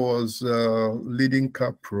when I was leading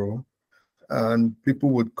Capro, and people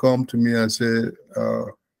would come to me and say,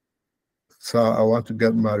 "Sir, I want to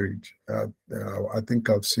get married. I think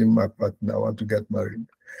I've seen my partner. I want to get married."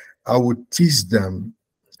 I would tease them,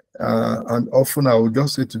 and often I would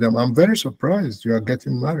just say to them, "I'm very surprised you are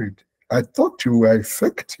getting married. I thought you were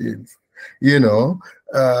effective. You know,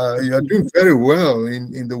 you are doing very well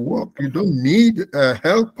in the work. You don't need a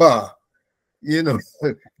helper. You know,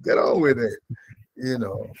 get on with it. You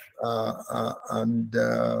know,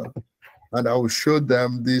 and I will show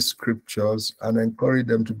them these scriptures and encourage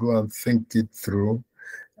them to go and think it through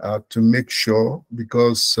to make sure,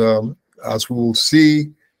 because as we will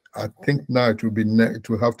see, I think now it will be it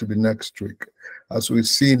will have to be next week. As we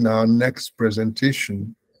see in our next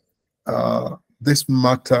presentation, this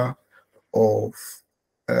matter of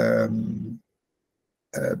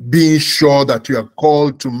being sure that you are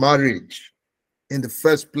called to marriage in the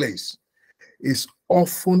first place is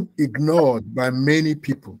often ignored by many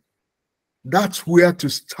people. That's where to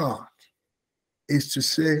start, is to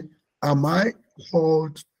say, am I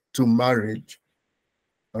called to marriage?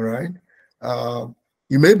 All right.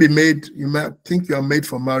 You may be made, you might think you are made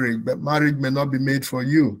for marriage, but marriage may not be made for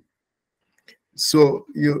you. So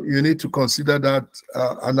you need to consider that,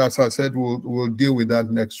 and as I said, we'll deal with that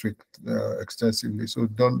next week extensively. So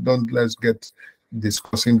don't let's get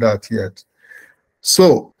discussing that yet.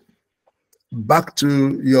 So back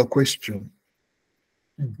to your question.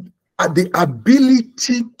 The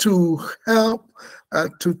ability to help,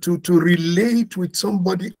 to relate with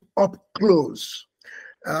somebody up close,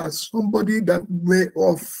 somebody that may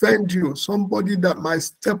offend you, somebody that might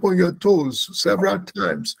step on your toes several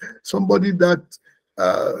times, somebody that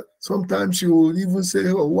sometimes you will even say,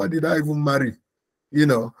 "Oh, what did I even marry?" You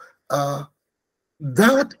know,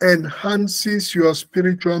 that enhances your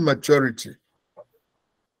spiritual maturity.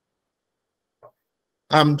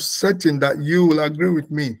 I'm certain that you will agree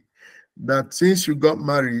with me that since you got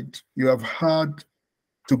married, you have had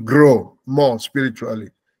to grow more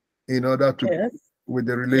spiritually in order to, Yes. with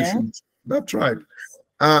the Yeah. relations. That's right.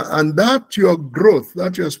 And that your growth,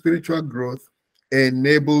 that your spiritual growth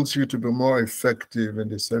enables you to be more effective in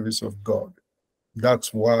the service of God.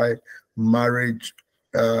 That's why marriage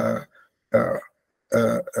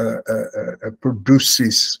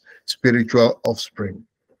produces spiritual offspring.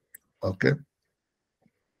 Okay.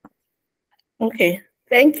 Okay.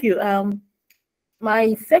 Thank you.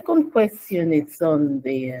 My second question is on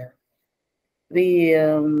the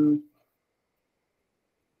um,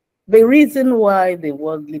 the reason why the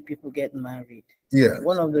worldly people get married. Yeah.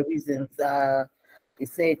 One of the reasons they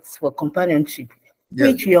say it's for companionship, Yeah.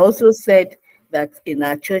 which you also said that in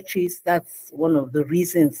our churches, that's one of the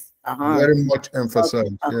reasons. Very much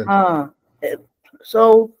emphasized. Yeah.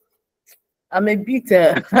 So I'm a bit,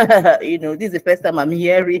 this is the first time I'm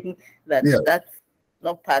hearing that Yeah. that's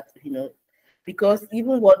not part, because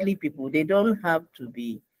even worldly people, they don't have to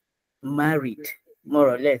be married, more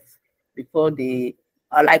or less, before they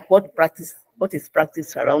are like what is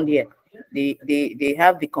practiced around here. They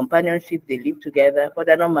have the companionship, they live together, but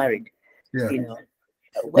they're not married. Yeah.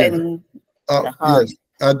 When yes,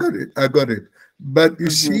 I got it. I got it. But you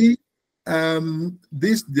Mhm. see,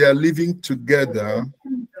 this they are living together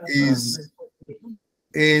is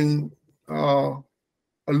in a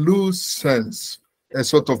loose sense a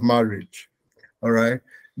sort of marriage. All right,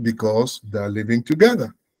 because they are living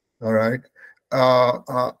together. All right,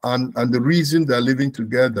 and the reason they're living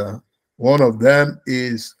together, one of them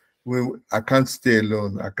is, I can't stay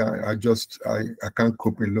alone. I can't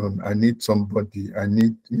cope alone. I need somebody. I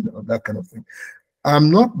need, that kind of thing. I'm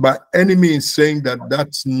not by any means saying that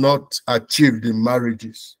that's not achieved in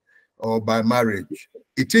marriages or by marriage.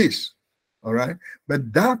 It is. All right.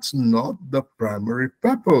 But that's not the primary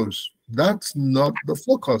purpose. That's not the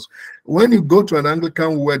focus. When you go to an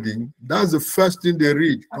Anglican wedding, that's the first thing they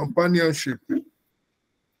read, companionship.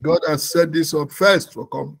 God has set this up first for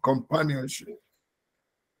companionship.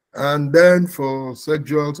 And then for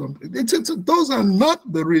sexual, those are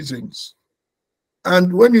not the reasons.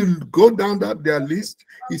 And when you go down their list,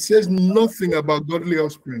 it says nothing about godly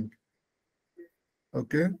offspring.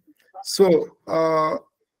 Okay, so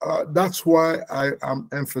that's why I am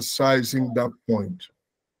emphasizing that point.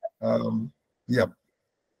 Yeah.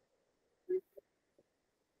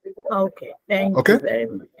 Okay, thank you very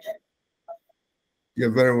much.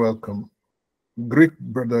 You're very welcome. Great,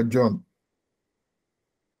 Brother John.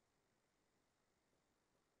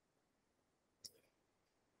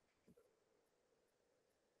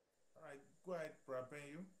 All right, go ahead, Brother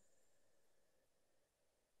Penyu.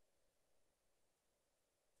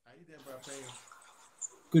 Are you there, Brother Penyu?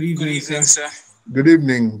 Good evening, sir. Good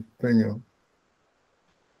evening, Penyo.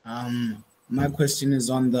 My question is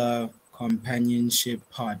on the companionship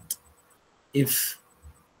part.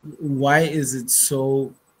 Why is it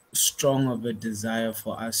so strong of a desire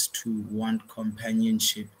for us to want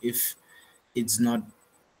companionship if it's not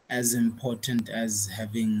as important as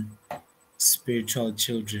having spiritual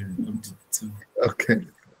children? Okay,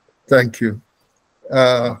 thank you.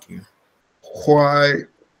 Thank you. Why?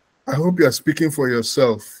 I hope you are speaking for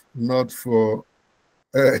yourself, not for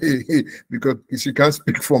because you can't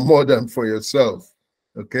speak for more than for yourself.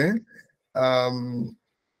 Okay,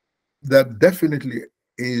 that definitely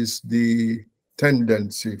is the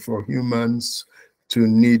tendency for humans to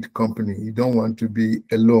need company. You don't want to be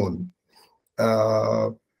alone.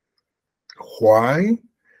 Why?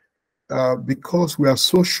 Because we are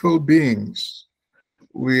social beings.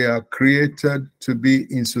 We are created to be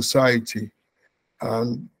in society,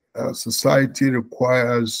 and society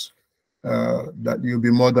requires that you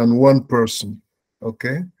be more than one person.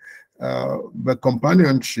 Okay, but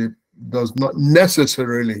companionship does not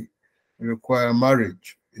necessarily require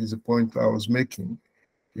marriage, is the point I was making.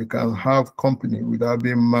 You can have company without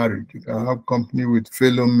being married. You can have company with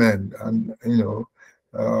fellow men, and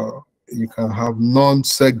you can have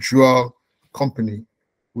non-sexual company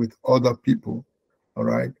with other people. All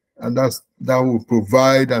right, and that will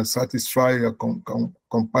provide and satisfy your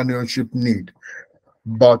companionship need,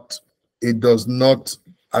 but it does not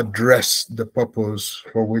address the purpose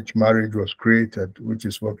for which marriage was created, which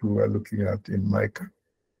is what we were looking at in Micah.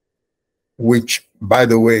 Which, by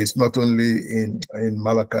the way, is not only in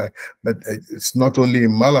Malachi, but it's not only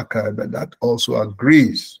in Malachi, but that also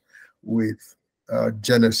agrees with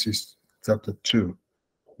Genesis chapter 2,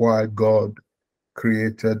 why God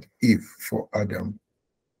created Eve for Adam.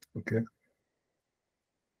 Okay.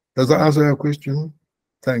 Does that answer your question?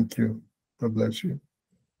 Thank you. God bless you.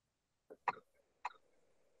 Thank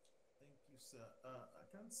you, sir. I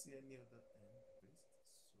can't see any other hand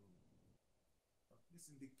raised, so please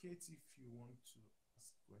indicate if you want to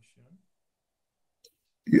ask a question.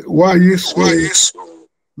 Why are you so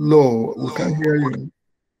low? We can't hear you.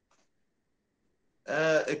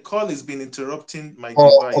 A call has been interrupting my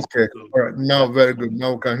Oh, device. okay. So, All right. Now, very good.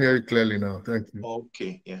 Now we can hear you clearly now. Thank you.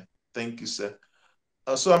 okay, yeah. Thank you, sir.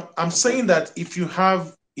 So I'm saying that if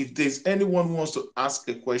there's anyone who wants to ask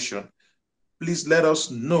a question, please let us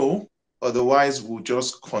know. Otherwise, we'll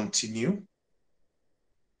just continue.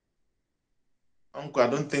 Uncle, I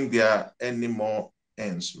don't think there are any more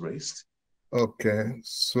hands raised. Okay.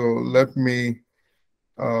 So let me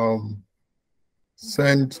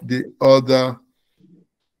send the other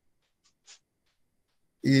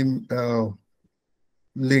email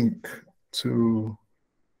link to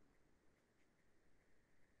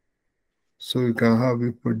so you can have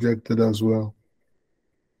it projected as well.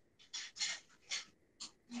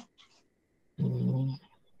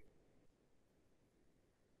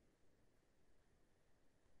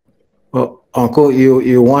 Well, Uncle,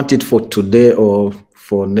 you want it for today or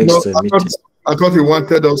for next meeting? I thought you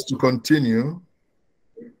wanted us to continue.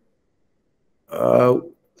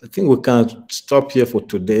 I think we can stop here for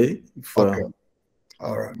today. Okay.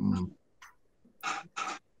 All right.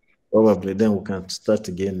 Probably then we can start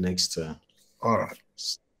again next. All right.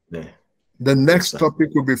 Yeah. The next topic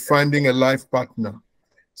will be finding a life partner.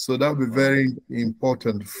 So that'll be very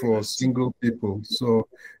important for single people. So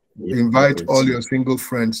invite all your single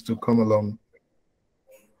friends to come along.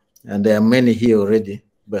 And there are many here already,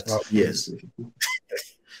 but yes.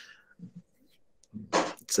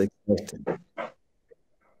 It's exciting.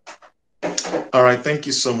 All right, thank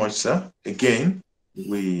you so much, sir. Again,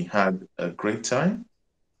 we had a great time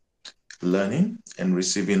learning and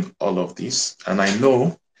receiving all of this. And I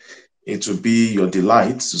know It will be your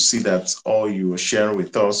delight to see that all you are sharing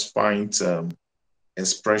with us find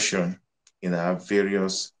expression in our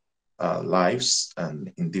various lives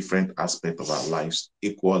and in different aspects of our lives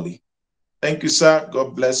equally. Thank you, sir.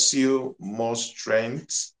 God bless you. More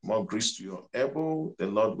strength, more grace to your elbow. The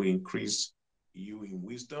Lord will increase you in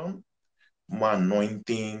wisdom, more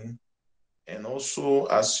anointing. And also,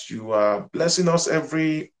 as you are blessing us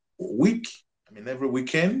every week, every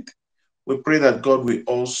weekend, we pray that God will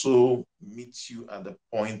also meet you at the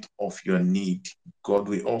point of your need. God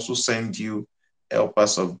will also send you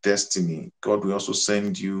helpers of destiny. God will also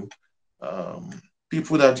send you um,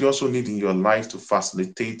 people that you also need in your life to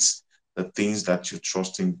facilitate the things that you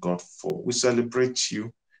trust in God for. We celebrate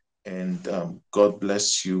you and God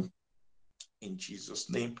bless you in Jesus'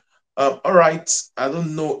 name. All right. I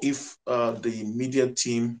don't know if the media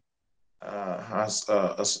team has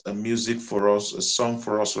a music for us, a song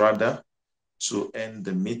for us rather, to end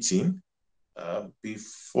the meeting.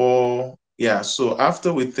 So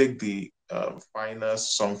after we take the final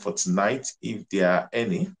song for tonight, if there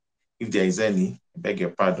is any, I beg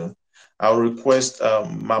your pardon, I'll request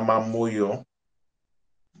Mama Moyo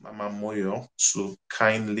to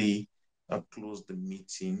kindly close the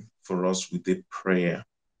meeting for us with a prayer.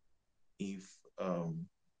 If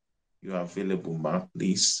you are available, Ma,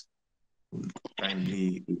 please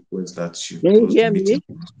kindly request that you Can you close the hear meeting.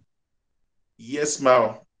 me? Yes,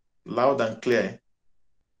 Ma, loud and clear.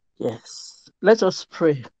 Yes. Let us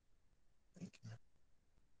pray.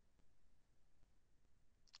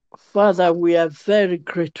 Father, we are very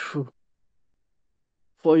grateful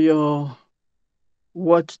for your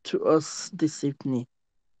word to us this evening.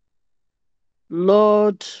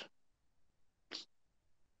 Lord,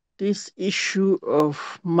 this issue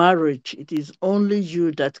of marriage, it is only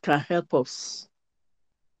you that can help us.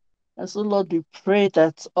 And so, Lord, we pray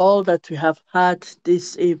that all that we have had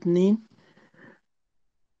this evening,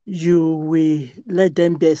 you will let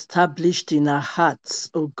them be established in our hearts,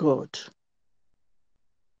 O God.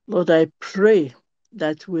 Lord, I pray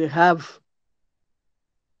that we have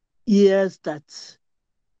ears that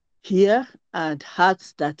hear and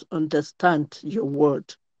hearts that understand your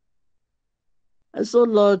word. And so,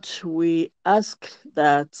 Lord, we ask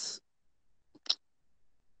that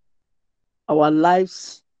our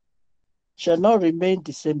lives shall not remain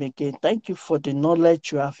the same again. Thank you for the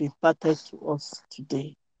knowledge you have imparted to us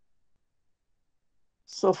today.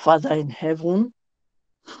 So, Father in heaven,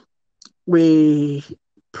 we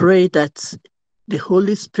pray that the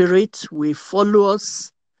Holy Spirit will follow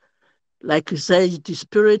us. Like you said, the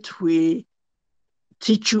Spirit will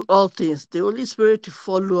teach you all things. The Holy Spirit will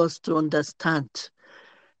follow us to understand.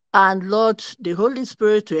 And Lord, the Holy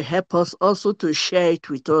Spirit will help us also to share it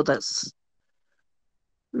with others.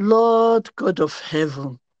 Lord God of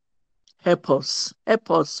heaven, help us,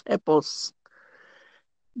 help us, help us,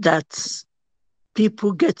 that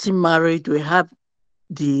people getting married will have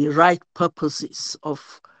the right purposes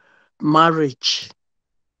of marriage.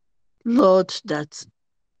 Lord, that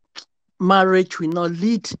marriage will not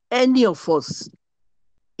lead any of us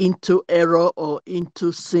into error or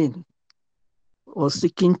into sin or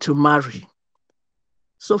seeking to marry.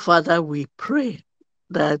 So, Father, we pray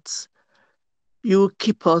that you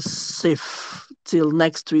keep us safe till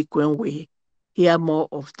next week when we hear more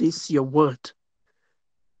of this, your word.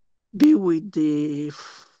 Be with the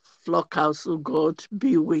flock house, oh God.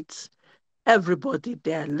 Be with everybody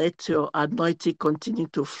there. Let your anointing continue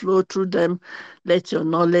to flow through them. Let your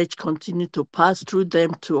knowledge continue to pass through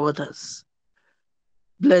them to others.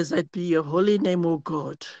 Blessed be your holy name, O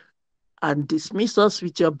God. And dismiss us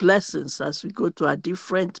with your blessings as we go to our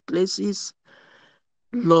different places.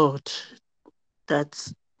 Lord,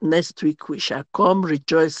 that next week we shall come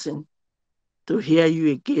rejoicing to hear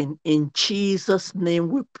you again. In Jesus' name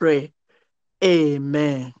we pray.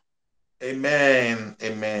 Amen. Amen.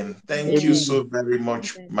 Amen. Thank you Amen. so very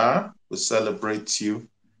much, Ma. We celebrate you.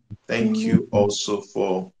 Thank Amen. you also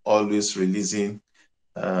for always releasing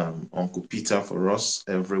Uncle Peter for us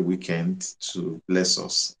every weekend to bless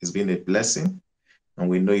us. It's been a blessing, and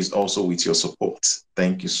we know it's also with your support.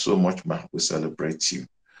 Thank you so much, Ma. We celebrate you.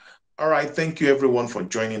 All right. Thank you, everyone, for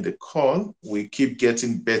joining the call. We keep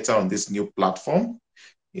getting better on this new platform.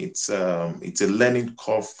 It's a learning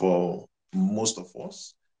curve for most of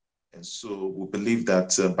us. And so we believe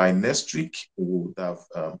that by next week, we would have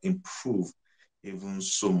improved even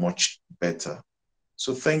so much better.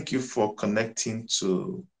 So thank you for connecting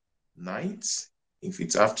to night. If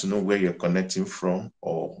it's afternoon where you're connecting from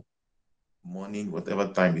or morning, whatever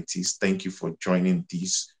time it is, thank you for joining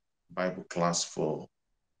this Bible class for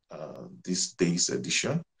this day's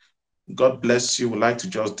edition. God bless you. We'd like to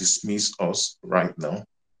just dismiss us right now.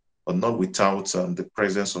 but not without the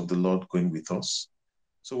presence of the Lord going with us.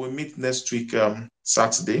 So we meet next week,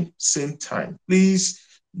 Saturday, same time. Please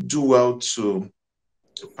do well to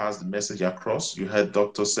pass the message across. You heard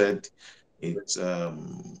Doctor said it.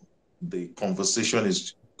 The conversation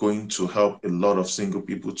is going to help a lot of single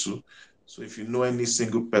people too. So if you know any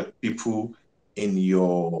single people in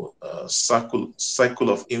your cycle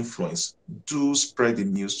of influence, do spread the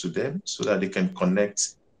news to them so that they can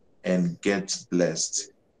connect and get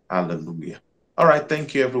blessed. Hallelujah. All right.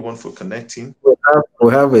 Thank you, everyone, for connecting.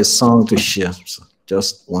 We have a song to share. So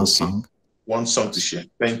just one Okay. song. One song to share.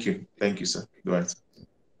 Thank you. Thank you, sir. Go ahead.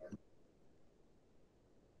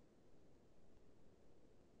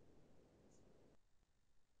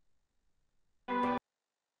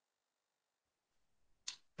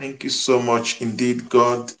 Thank you so much. Indeed,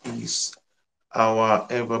 God is our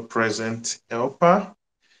ever-present helper.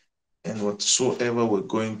 And whatsoever we're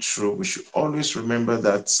going through, we should always remember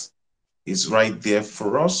that He's right there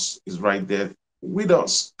for us. He's right there with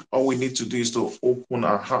us. All we need to do is to open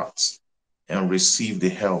our hearts and receive the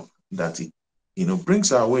help that it,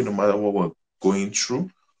 brings our way, no matter what we're going through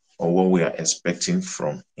or what we are expecting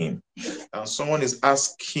from Him. Someone is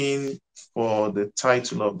asking for the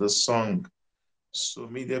title of the song. So,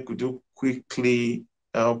 media, could you quickly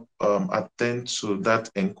help attend to that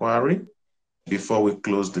inquiry before we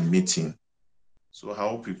close the meeting? So I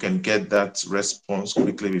hope you can get that response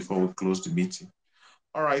quickly before we close the meeting.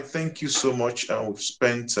 All right, thank you so much. We've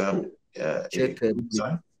spent Check a good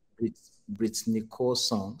time. Brittany Cole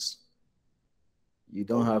songs. You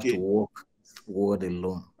don't have to Okay. walk word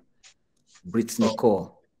alone. Brittany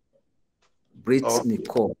Cole. Brittany Okay.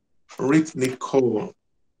 Cole. Brittany Cole.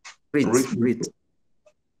 Brit.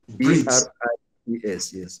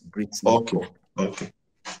 B-R-I-T-S. Yes. Brittany Okay. Cole. Okay.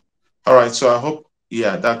 All right. So I hope,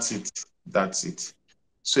 yeah, that's it. That's it.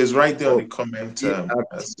 So it's right there on the comment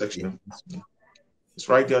section. It's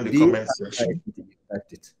right there on the comment section.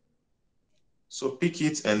 So pick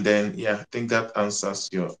it and then, yeah, I think that answers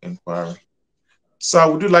your inquiry.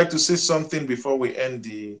 So would you like to say something before we end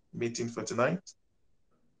the meeting for tonight?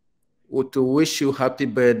 Well, to wish you happy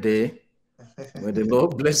birthday. May the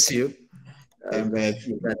Lord bless you. And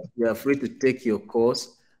you are free to take your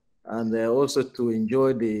course. And also to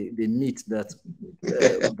enjoy the meat that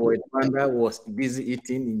Boyd Banda was busy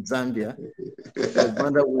eating in Zambia. Boyd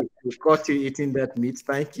Banda, we caught you eating that meat.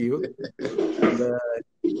 Thank you. And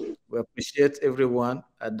we appreciate everyone.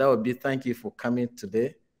 That would be thank you for coming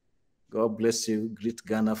today. God bless you. Greet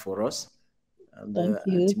Ghana for us. And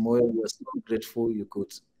Timoyo, we are so grateful you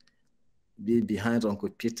could be behind Uncle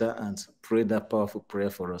Peter and pray that powerful prayer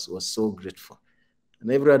for us. We're so grateful.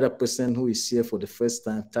 And every other person who is here for the first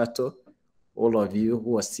time, Tato, all of you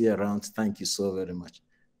who are still around, thank you so very much.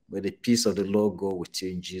 May the peace of the Lord go with you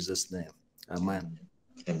in Jesus' name. Amen.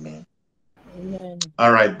 Amen. Amen.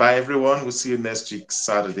 All right. Bye, everyone. We'll see you next week,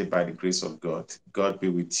 Saturday, by the grace of God. God be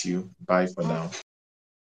with you. Bye for now.